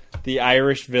likes the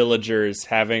Irish villagers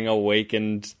having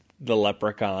awakened the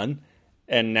leprechaun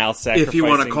and now sacrificing, if you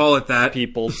want to call it that,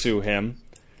 people to him.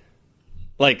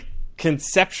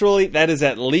 Conceptually, that is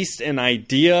at least an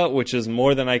idea, which is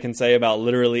more than I can say about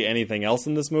literally anything else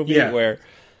in this movie. Yeah.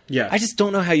 I just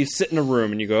don't know how you sit in a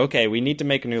room and you go, okay, we need to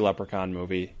make a new Leprechaun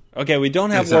movie. Okay, we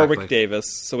don't have Warwick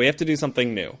Davis, so we have to do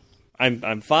something new.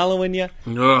 I'm following you.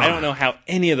 Ugh. I don't know how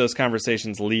any of those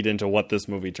conversations lead into what this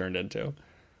movie turned into.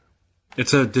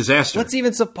 It's a disaster. What's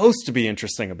even supposed to be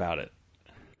interesting about it?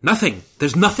 Nothing.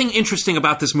 There's nothing interesting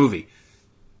about this movie.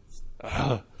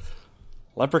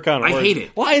 Leprechaun Origins. I hate it.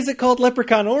 Why is it called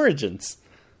Leprechaun Origins?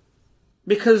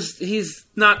 Because he's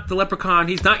not the leprechaun.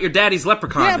 He's not your daddy's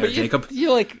leprechaun, Jacob.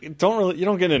 You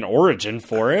don't get an origin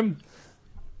for him.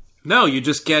 No, you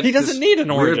just get. He doesn't need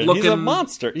an origin. He's a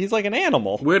monster. He's like an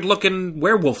animal. Weird looking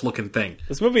werewolf looking thing.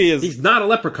 This movie is. He's not a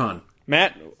leprechaun.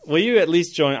 Matt, will you at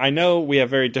least join? I know we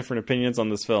have very different opinions on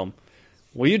this film.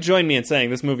 Will you join me in saying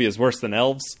this movie is worse than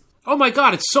Elves? Oh my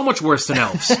god, it's so much worse than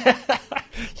Elves.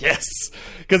 Yes,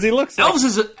 because he looks. Elves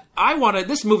is.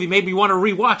 This movie made me want to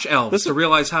rewatch Elves to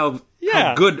realize how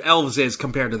good Elves is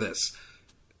compared to this.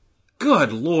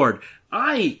 Good lord,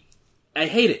 I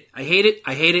hate it. I hate it.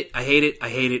 I hate it. I hate it. I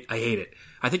hate it. I hate it.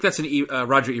 I think that's an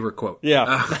Roger Ebert quote.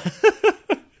 Yeah.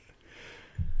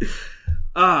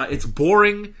 It's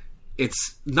boring.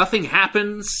 It's nothing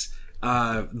happens.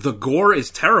 The gore is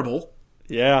terrible.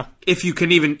 Yeah. If you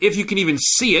can even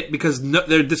see it, because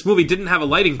this movie didn't have a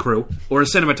lighting crew or a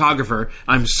cinematographer.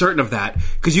 I'm certain of that,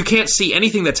 because you can't see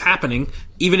anything that's happening,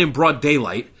 even in broad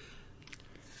daylight.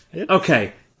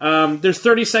 Okay. There's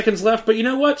 30 seconds left, but you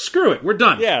know what? Screw it. We're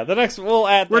done. Yeah, we'll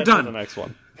add that to the next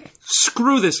one.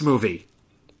 Screw this movie.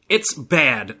 It's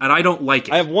bad, and I don't like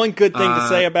it. I have one good thing to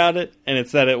say about it, and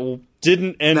it's that it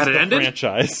didn't end the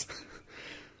franchise.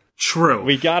 True.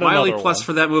 We got my another only plus one.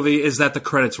 for that movie is that the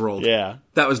credits rolled. Yeah.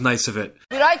 That was nice of it.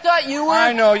 But I thought you were...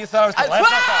 I know, you thought it was the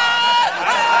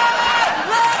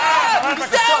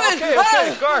Okay,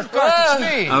 Garth, it's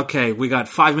me. Okay, we got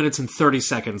 5 minutes and 30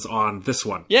 seconds on this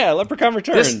one. Yeah, Leprechaun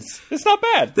Returns. It's not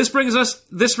bad. This brings us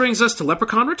to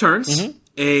Leprechaun Returns,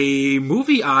 a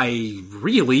movie I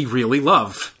really, really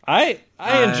love. I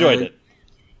enjoyed it.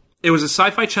 It was a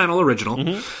Sci-Fi Channel original.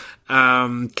 Came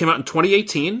out in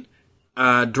 2018.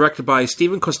 Directed by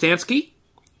Steven Kostanski.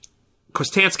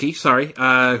 Kostansky,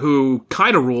 who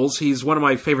kind of rules. He's one of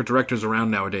my favorite directors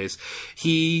around nowadays.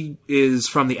 He is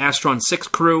from the Astron 6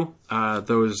 crew,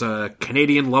 those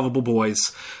Canadian lovable boys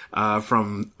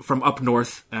from up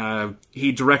north.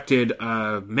 He directed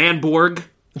Manborg,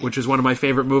 which is one of my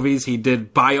favorite movies. He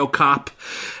did BioCop.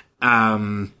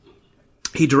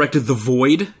 He directed The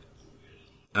Void.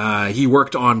 He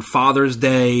worked on Father's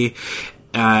Day.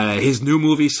 His new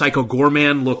movie, Psycho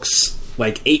Gorman, looks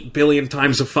like 8 billion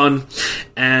times of fun.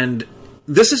 And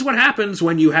this is what happens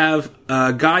when you have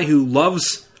a guy who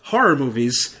loves horror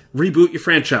movies reboot your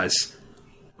franchise.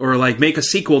 Or, like, make a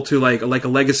sequel to, like a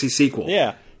legacy sequel.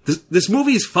 Yeah. This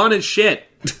movie's fun as shit.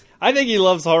 I think he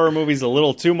loves horror movies a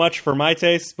little too much for my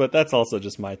taste, but that's also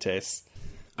just my taste.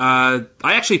 I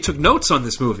actually took notes on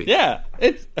this movie. Yeah.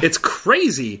 It's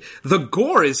crazy. The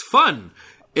gore is fun.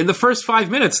 In the first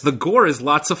 5 minutes, the gore is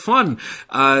lots of fun.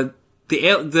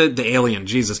 The alien,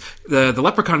 Jesus. The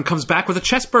leprechaun comes back with a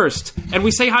chest burst, and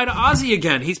we say hi to Ozzy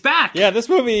again. He's back. Yeah, this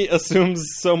movie assumes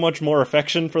so much more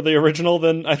affection for the original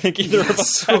than I think either of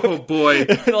us have. Oh, boy.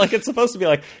 Like, it's supposed to be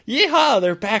like, yeehaw,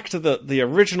 they're back to the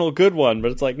original good one,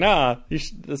 but it's like, nah,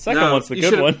 the second one's the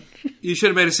good one. You should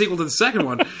have made a sequel to the second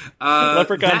one.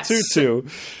 Leprechaun 2.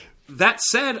 That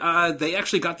said, they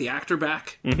actually got the actor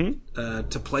back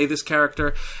to play this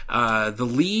character. The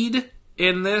lead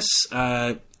in this,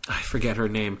 I forget her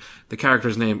name, the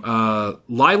character's name,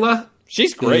 Lila.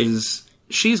 She's great.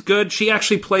 She's good. She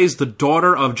actually plays the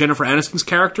daughter of Jennifer Aniston's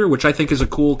character, which I think is a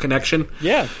cool connection.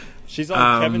 Yeah. She's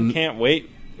on Kevin Can't Wait,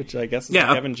 which I guess is a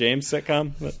Kevin James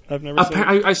sitcom that I've never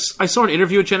seen. I saw an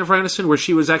interview with Jennifer Aniston where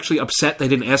she was actually upset they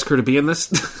didn't ask her to be in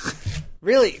this.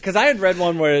 Really? Because I had read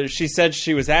one where she said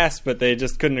she was asked, but they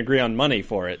just couldn't agree on money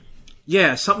for it.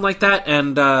 Yeah, something like that.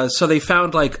 And so they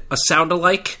found, like, a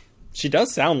sound-alike. She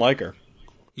does sound like her.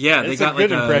 Yeah, they got a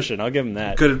good impression. I'll give them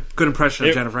that. Good impression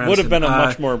of Jennifer Aniston. It would have been a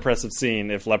much more impressive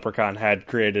scene if Leprechaun had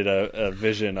created a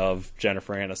vision of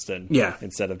Jennifer Aniston. Yeah,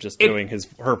 instead of just doing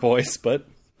her voice. But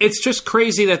it's just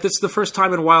crazy that this is the first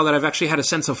time in a while that I've actually had a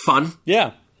sense of fun.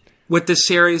 Yeah. With this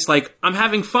series, like, I'm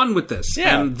having fun with this.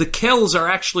 Yeah. And the kills are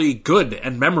actually good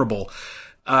and memorable.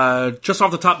 Just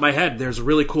off the top of my head, there's a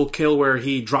really cool kill where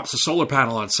he drops a solar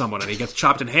panel on someone and he gets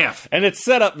chopped in half. And it's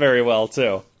set up very well,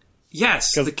 too.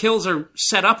 Yes, the kills are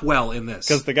set up well in this.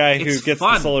 Because the guy who gets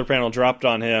the solar panel dropped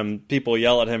on him, people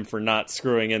yell at him for not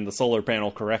screwing in the solar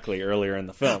panel correctly earlier in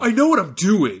the film. I know what I'm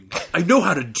doing. I know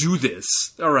how to do this.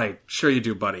 All right, sure you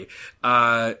do, buddy.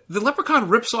 The leprechaun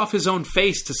rips off his own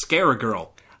face to scare a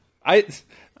girl. I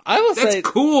will say, that's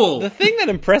cool. The thing that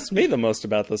impressed me the most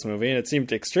about this movie, and it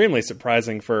seemed extremely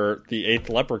surprising for the 8th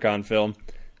Leprechaun film,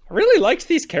 I really liked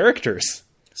these characters.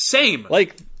 Same.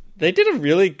 Like, they did a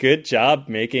really good job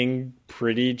making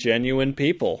pretty genuine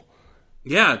people.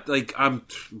 Yeah, like,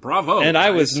 bravo. And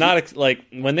I was not, like,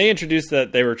 when they introduced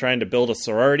that they were trying to build a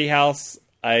sorority house,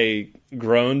 I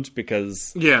groaned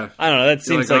because, yeah, I don't know, that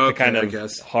seems like the kind of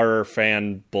guess horror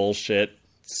fan bullshit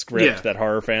script that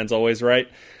horror fans always write.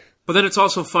 But then it's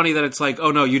also funny that it's like,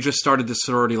 oh no, you just started this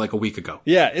sorority like a week ago.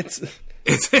 Yeah, it's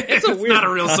a weird not a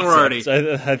real concept, sorority.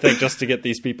 I think, just to get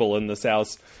these people in this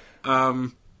house.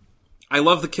 I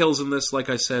love the kills in this. Like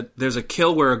I said, there's a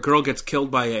kill where a girl gets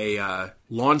killed by a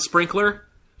lawn sprinkler,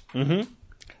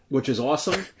 which is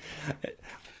awesome.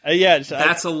 Yeah,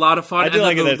 that's a lot of fun. I do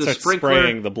like it that the starts sprinkler,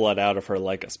 spraying the blood out of her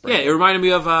like a sprinkler. Yeah, it reminded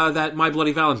me of that My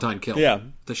Bloody Valentine kill. Yeah,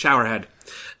 the shower head.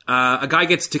 A guy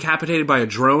gets decapitated by a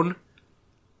drone.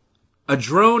 A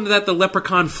drone that the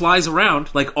leprechaun flies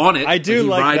around, like on it. I do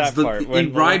like that part. When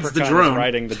he rides the drone. Is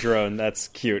riding the drone. That's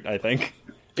cute, I think.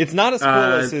 It's not as cool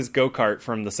as his go-kart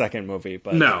from the second movie,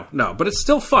 but no, but it's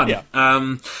still fun. Yeah.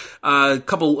 A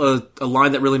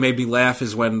line that really made me laugh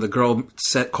is when the girl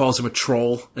calls him a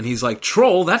troll, and he's like,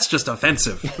 "Troll? That's just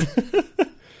offensive."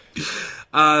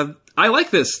 I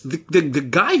like this. The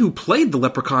guy who played the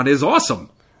leprechaun is awesome.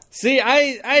 See,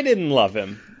 I didn't love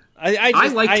him. I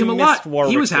liked him a lot.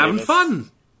 Warwick he was having Davis. fun.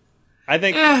 I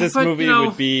think this movie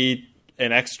would be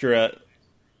an extra.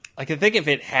 Like, I think if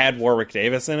it had Warwick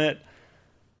Davis in it,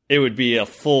 it would be a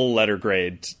full letter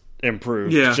grade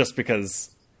improved. Yeah. Just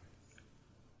because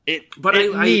it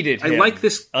needed him. I like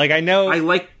this. Like, I know. I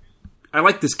like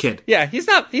this kid. Yeah, he's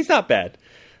not bad.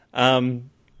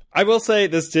 I will say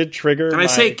this did trigger. And I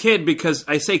say kid because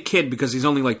he's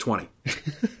only like 20.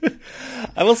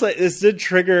 I will say this did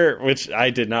trigger, which I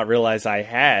did not realize I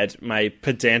had, my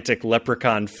pedantic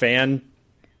Leprechaun fan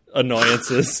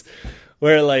annoyances,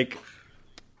 where, like,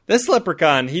 this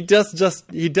Leprechaun, he does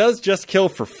just kill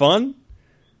for fun.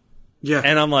 Yeah.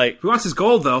 And I'm like, he wants his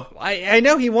gold, though. I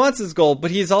know he wants his gold, but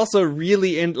he's also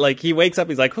really in, like, he wakes up,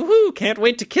 he's like, woohoo, can't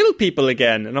wait to kill people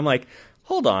again. And I'm like,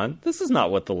 hold on, this is not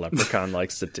what the Leprechaun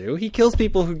likes to do. He kills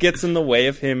people who gets in the way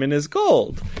of him and his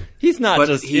gold. He's not But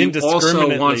just he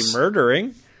indiscriminately also wants-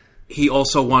 murdering. He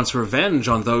also wants revenge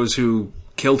on those who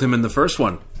killed him in the first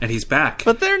one, and he's back.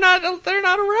 But they're not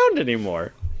around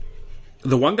anymore.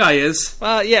 The one guy is.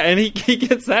 Yeah, and he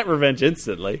gets that revenge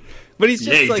instantly. But he's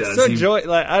just Yeah, he like does. so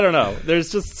like I don't know.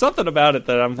 There's just something about it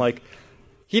that I'm like,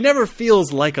 he never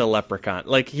feels like a leprechaun.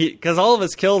 Like because all of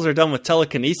his kills are done with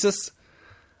telekinesis.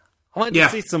 I want to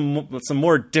see some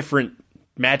more different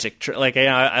magic.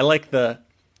 I like the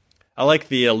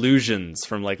illusions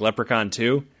from like Leprechaun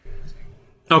 2.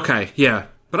 Okay, yeah.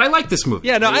 But I like this movie.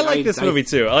 Yeah, no, I like this movie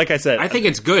too. Like I said, I think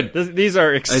it's good. These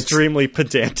are extremely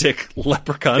pedantic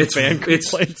Leprechaun fan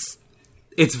complaints.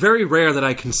 It's very rare that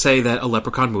I can say that a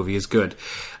Leprechaun movie is good.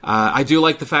 I do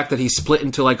like the fact that he split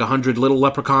into like 100 little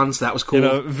leprechauns. That was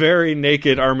cool. Very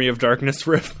naked Army of Darkness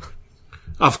riff.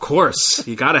 Of course.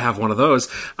 You gotta have one of those.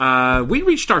 We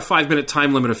reached our 5-minute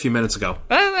time limit a few minutes ago.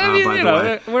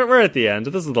 We're at the end.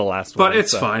 This is the last one. But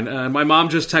it's fine. My mom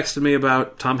just texted me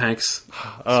about Tom Hanks,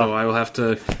 so I will have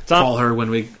to call her when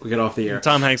we get off the air.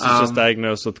 Tom Hanks was just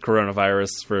diagnosed with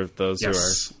coronavirus, for those who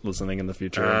Yes. are listening in the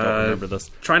future and don't remember this.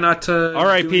 Try not to...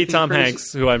 R.I.P. Tom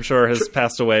Hanks, who I'm sure has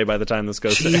passed away by the time this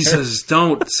goes to air. Jesus,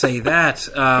 don't say that.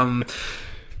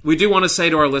 We do want to say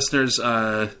to our listeners,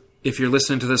 if you're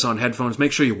listening to this on headphones,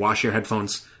 make sure you wash your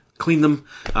headphones. Clean them.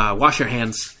 Wash your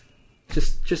hands.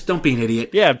 Just don't be an idiot.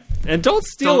 Yeah, and don't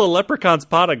steal a leprechaun's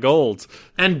pot of gold.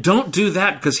 And don't do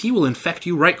that, because he will infect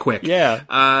you right quick.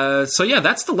 Yeah. So yeah,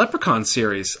 that's the Leprechaun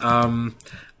series.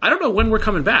 I don't know when we're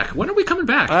coming back. When are we coming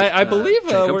back? I believe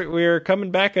we're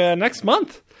coming back next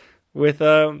month with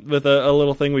a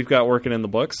little thing we've got working in the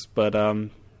books. But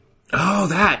oh,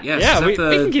 that, yes. yeah, we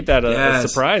can keep that a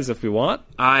surprise if we want.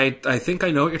 I think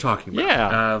I know what you're talking about.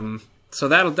 Yeah. So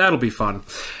that'll be fun.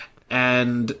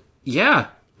 And yeah,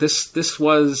 this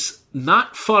was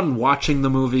not fun watching the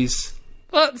movies.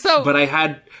 But I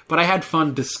had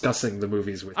fun discussing the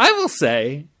movies with you. I will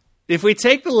say, if we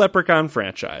take the Leprechaun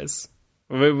franchise,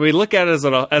 we look at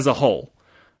it as a whole.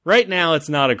 Right now, it's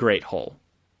not a great whole.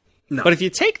 No. But if you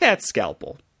take that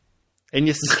scalpel and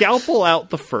you scalpel out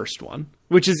the first one,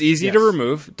 which is easy to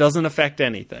remove, doesn't affect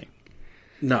anything.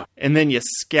 No. And then you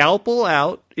scalpel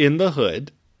out In the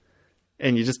Hood,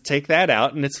 and you just take that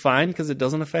out, and it's fine because it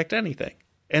doesn't affect anything.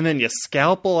 And then you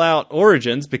scalpel out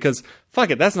Origins because, fuck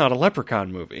it, that's not a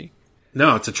Leprechaun movie.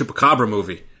 No, it's a Chupacabra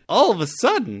movie. All of a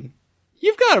sudden,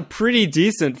 you've got a pretty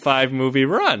decent 5-movie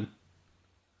run.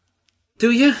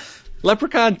 Do you?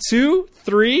 Leprechaun 2,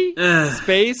 3,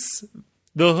 Space,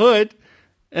 The Hood,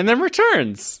 and then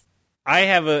Returns. I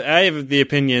have the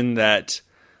opinion that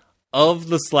of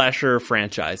the slasher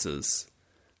franchises,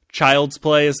 Child's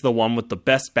Play is the one with the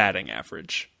best batting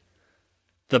average.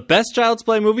 The best Child's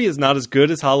Play movie is not as good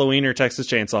as Halloween or Texas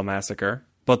Chainsaw Massacre,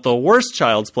 but the worst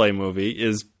Child's Play movie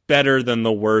is better than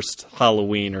the worst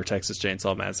Halloween or Texas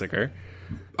Chainsaw Massacre.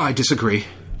 I disagree.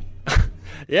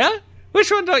 Yeah? Which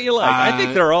one don't you like? I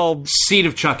think they're all... Seed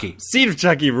of Chucky. Seed of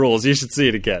Chucky rules. You should see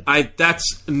it again.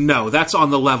 That's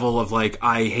on the level of, like,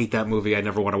 I hate that movie. I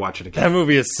never want to watch it again. That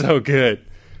movie is so good.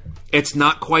 It's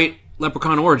not quite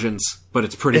Leprechaun Origins, but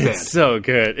it's pretty bad. It's so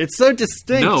good. It's so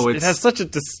distinct. No, it has such a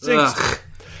distinct...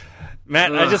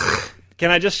 Matt,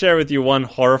 can I just share with you one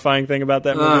horrifying thing about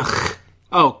that movie?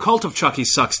 Oh, Cult of Chucky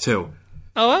sucks, too.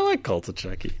 Oh, I like Cult of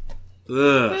Chucky.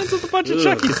 Ugh. Ends with a bunch of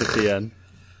Chuckies at the end.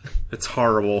 It's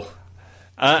horrible.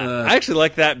 I actually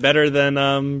like that better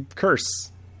than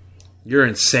Curse. You're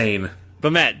insane.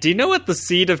 But Matt, do you know what the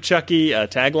Seed of Chucky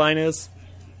tagline is?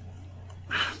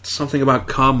 Something about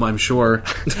cum, I'm sure.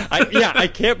 I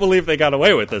can't believe they got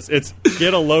away with this. It's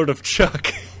get a load of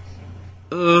Chuck.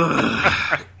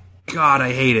 Ugh. God,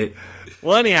 I hate it.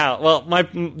 Well, anyhow,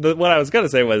 what I was going to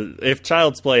say was if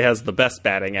Child's Play has the best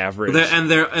batting average,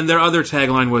 And their other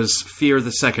tagline was "Fear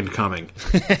the Second Coming."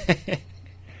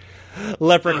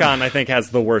 Leprechaun, I think,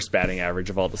 has the worst batting average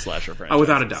of all the slasher franchises. Oh,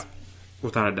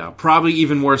 without a doubt. Probably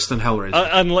even worse than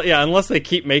Hellraiser. Unless they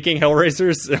keep making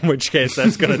Hellraisers, in which case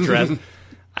that's going to trend.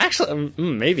 Actually,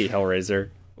 maybe Hellraiser.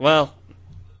 Well,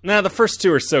 the first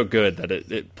two are so good that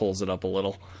it pulls it up a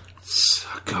little.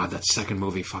 God, that second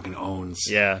movie fucking owns.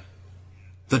 Yeah.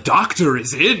 The Doctor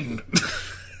is in!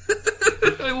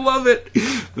 I love it.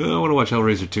 I want to watch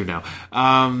Hellraiser 2 now.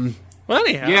 Well,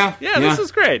 anyhow. Yeah, this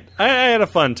was great. I had a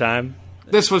fun time.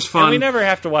 This was fun. And we never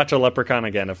have to watch a Leprechaun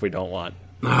again if we don't want.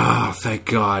 Oh, thank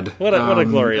God. What a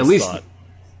glorious thought.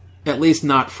 At least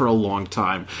not for a long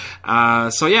time.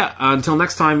 So yeah, until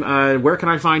next time, where can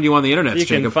I find you on the internet,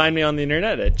 Jacob? You can find me on the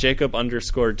internet at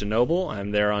Jacob_DeNoble.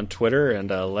 I'm there on Twitter and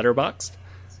Letterboxd.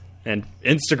 And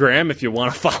Instagram, if you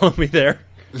want to follow me there.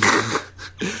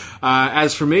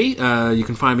 As for me, you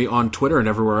can find me on Twitter and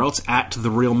everywhere else at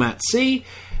 @TheRealMattC.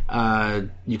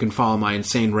 You can follow my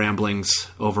insane ramblings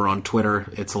over on Twitter.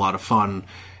 It's a lot of fun.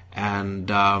 And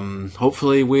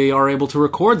hopefully we are able to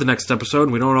record the next episode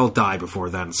and we don't all die before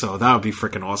then. So that would be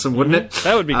freaking awesome, wouldn't it?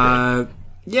 That would be great.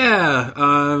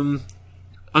 Yeah.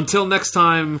 Until next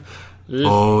time...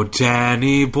 Oh,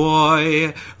 Danny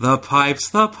boy, the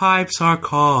pipes are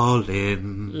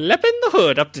calling. Lep in the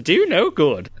hood up to do no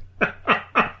good.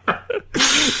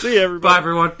 See you, everybody. Bye,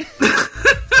 everyone.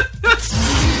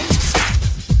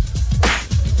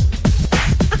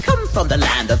 I come from the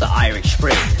land of the Irish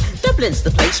Spring. Dublin's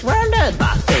the place where I learned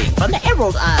my thing. From the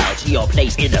Emerald Isle to your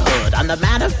place in the hood, I'm the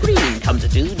man of green, come to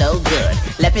do no good.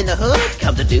 Lep in the hood,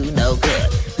 come to do no good.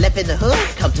 Lep in the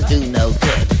hood, come to do no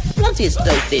good. Blunt is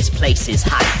dope, this place is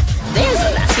hype. There's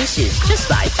a lassie, she's just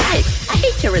my type. I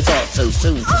hate to resort so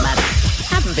soon to marry.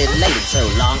 Haven't been late in so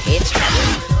long, it's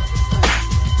tragic.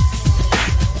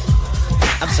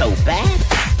 I'm so bad,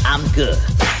 I'm good.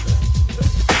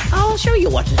 I'll show you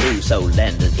what to do, so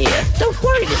lend an ear. Don't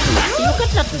worry, little lassie, you've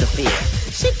got nothing to fear.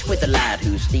 Sit with the lad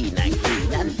who's lean and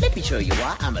clean, and let me show you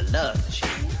why I'm a love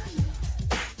machine.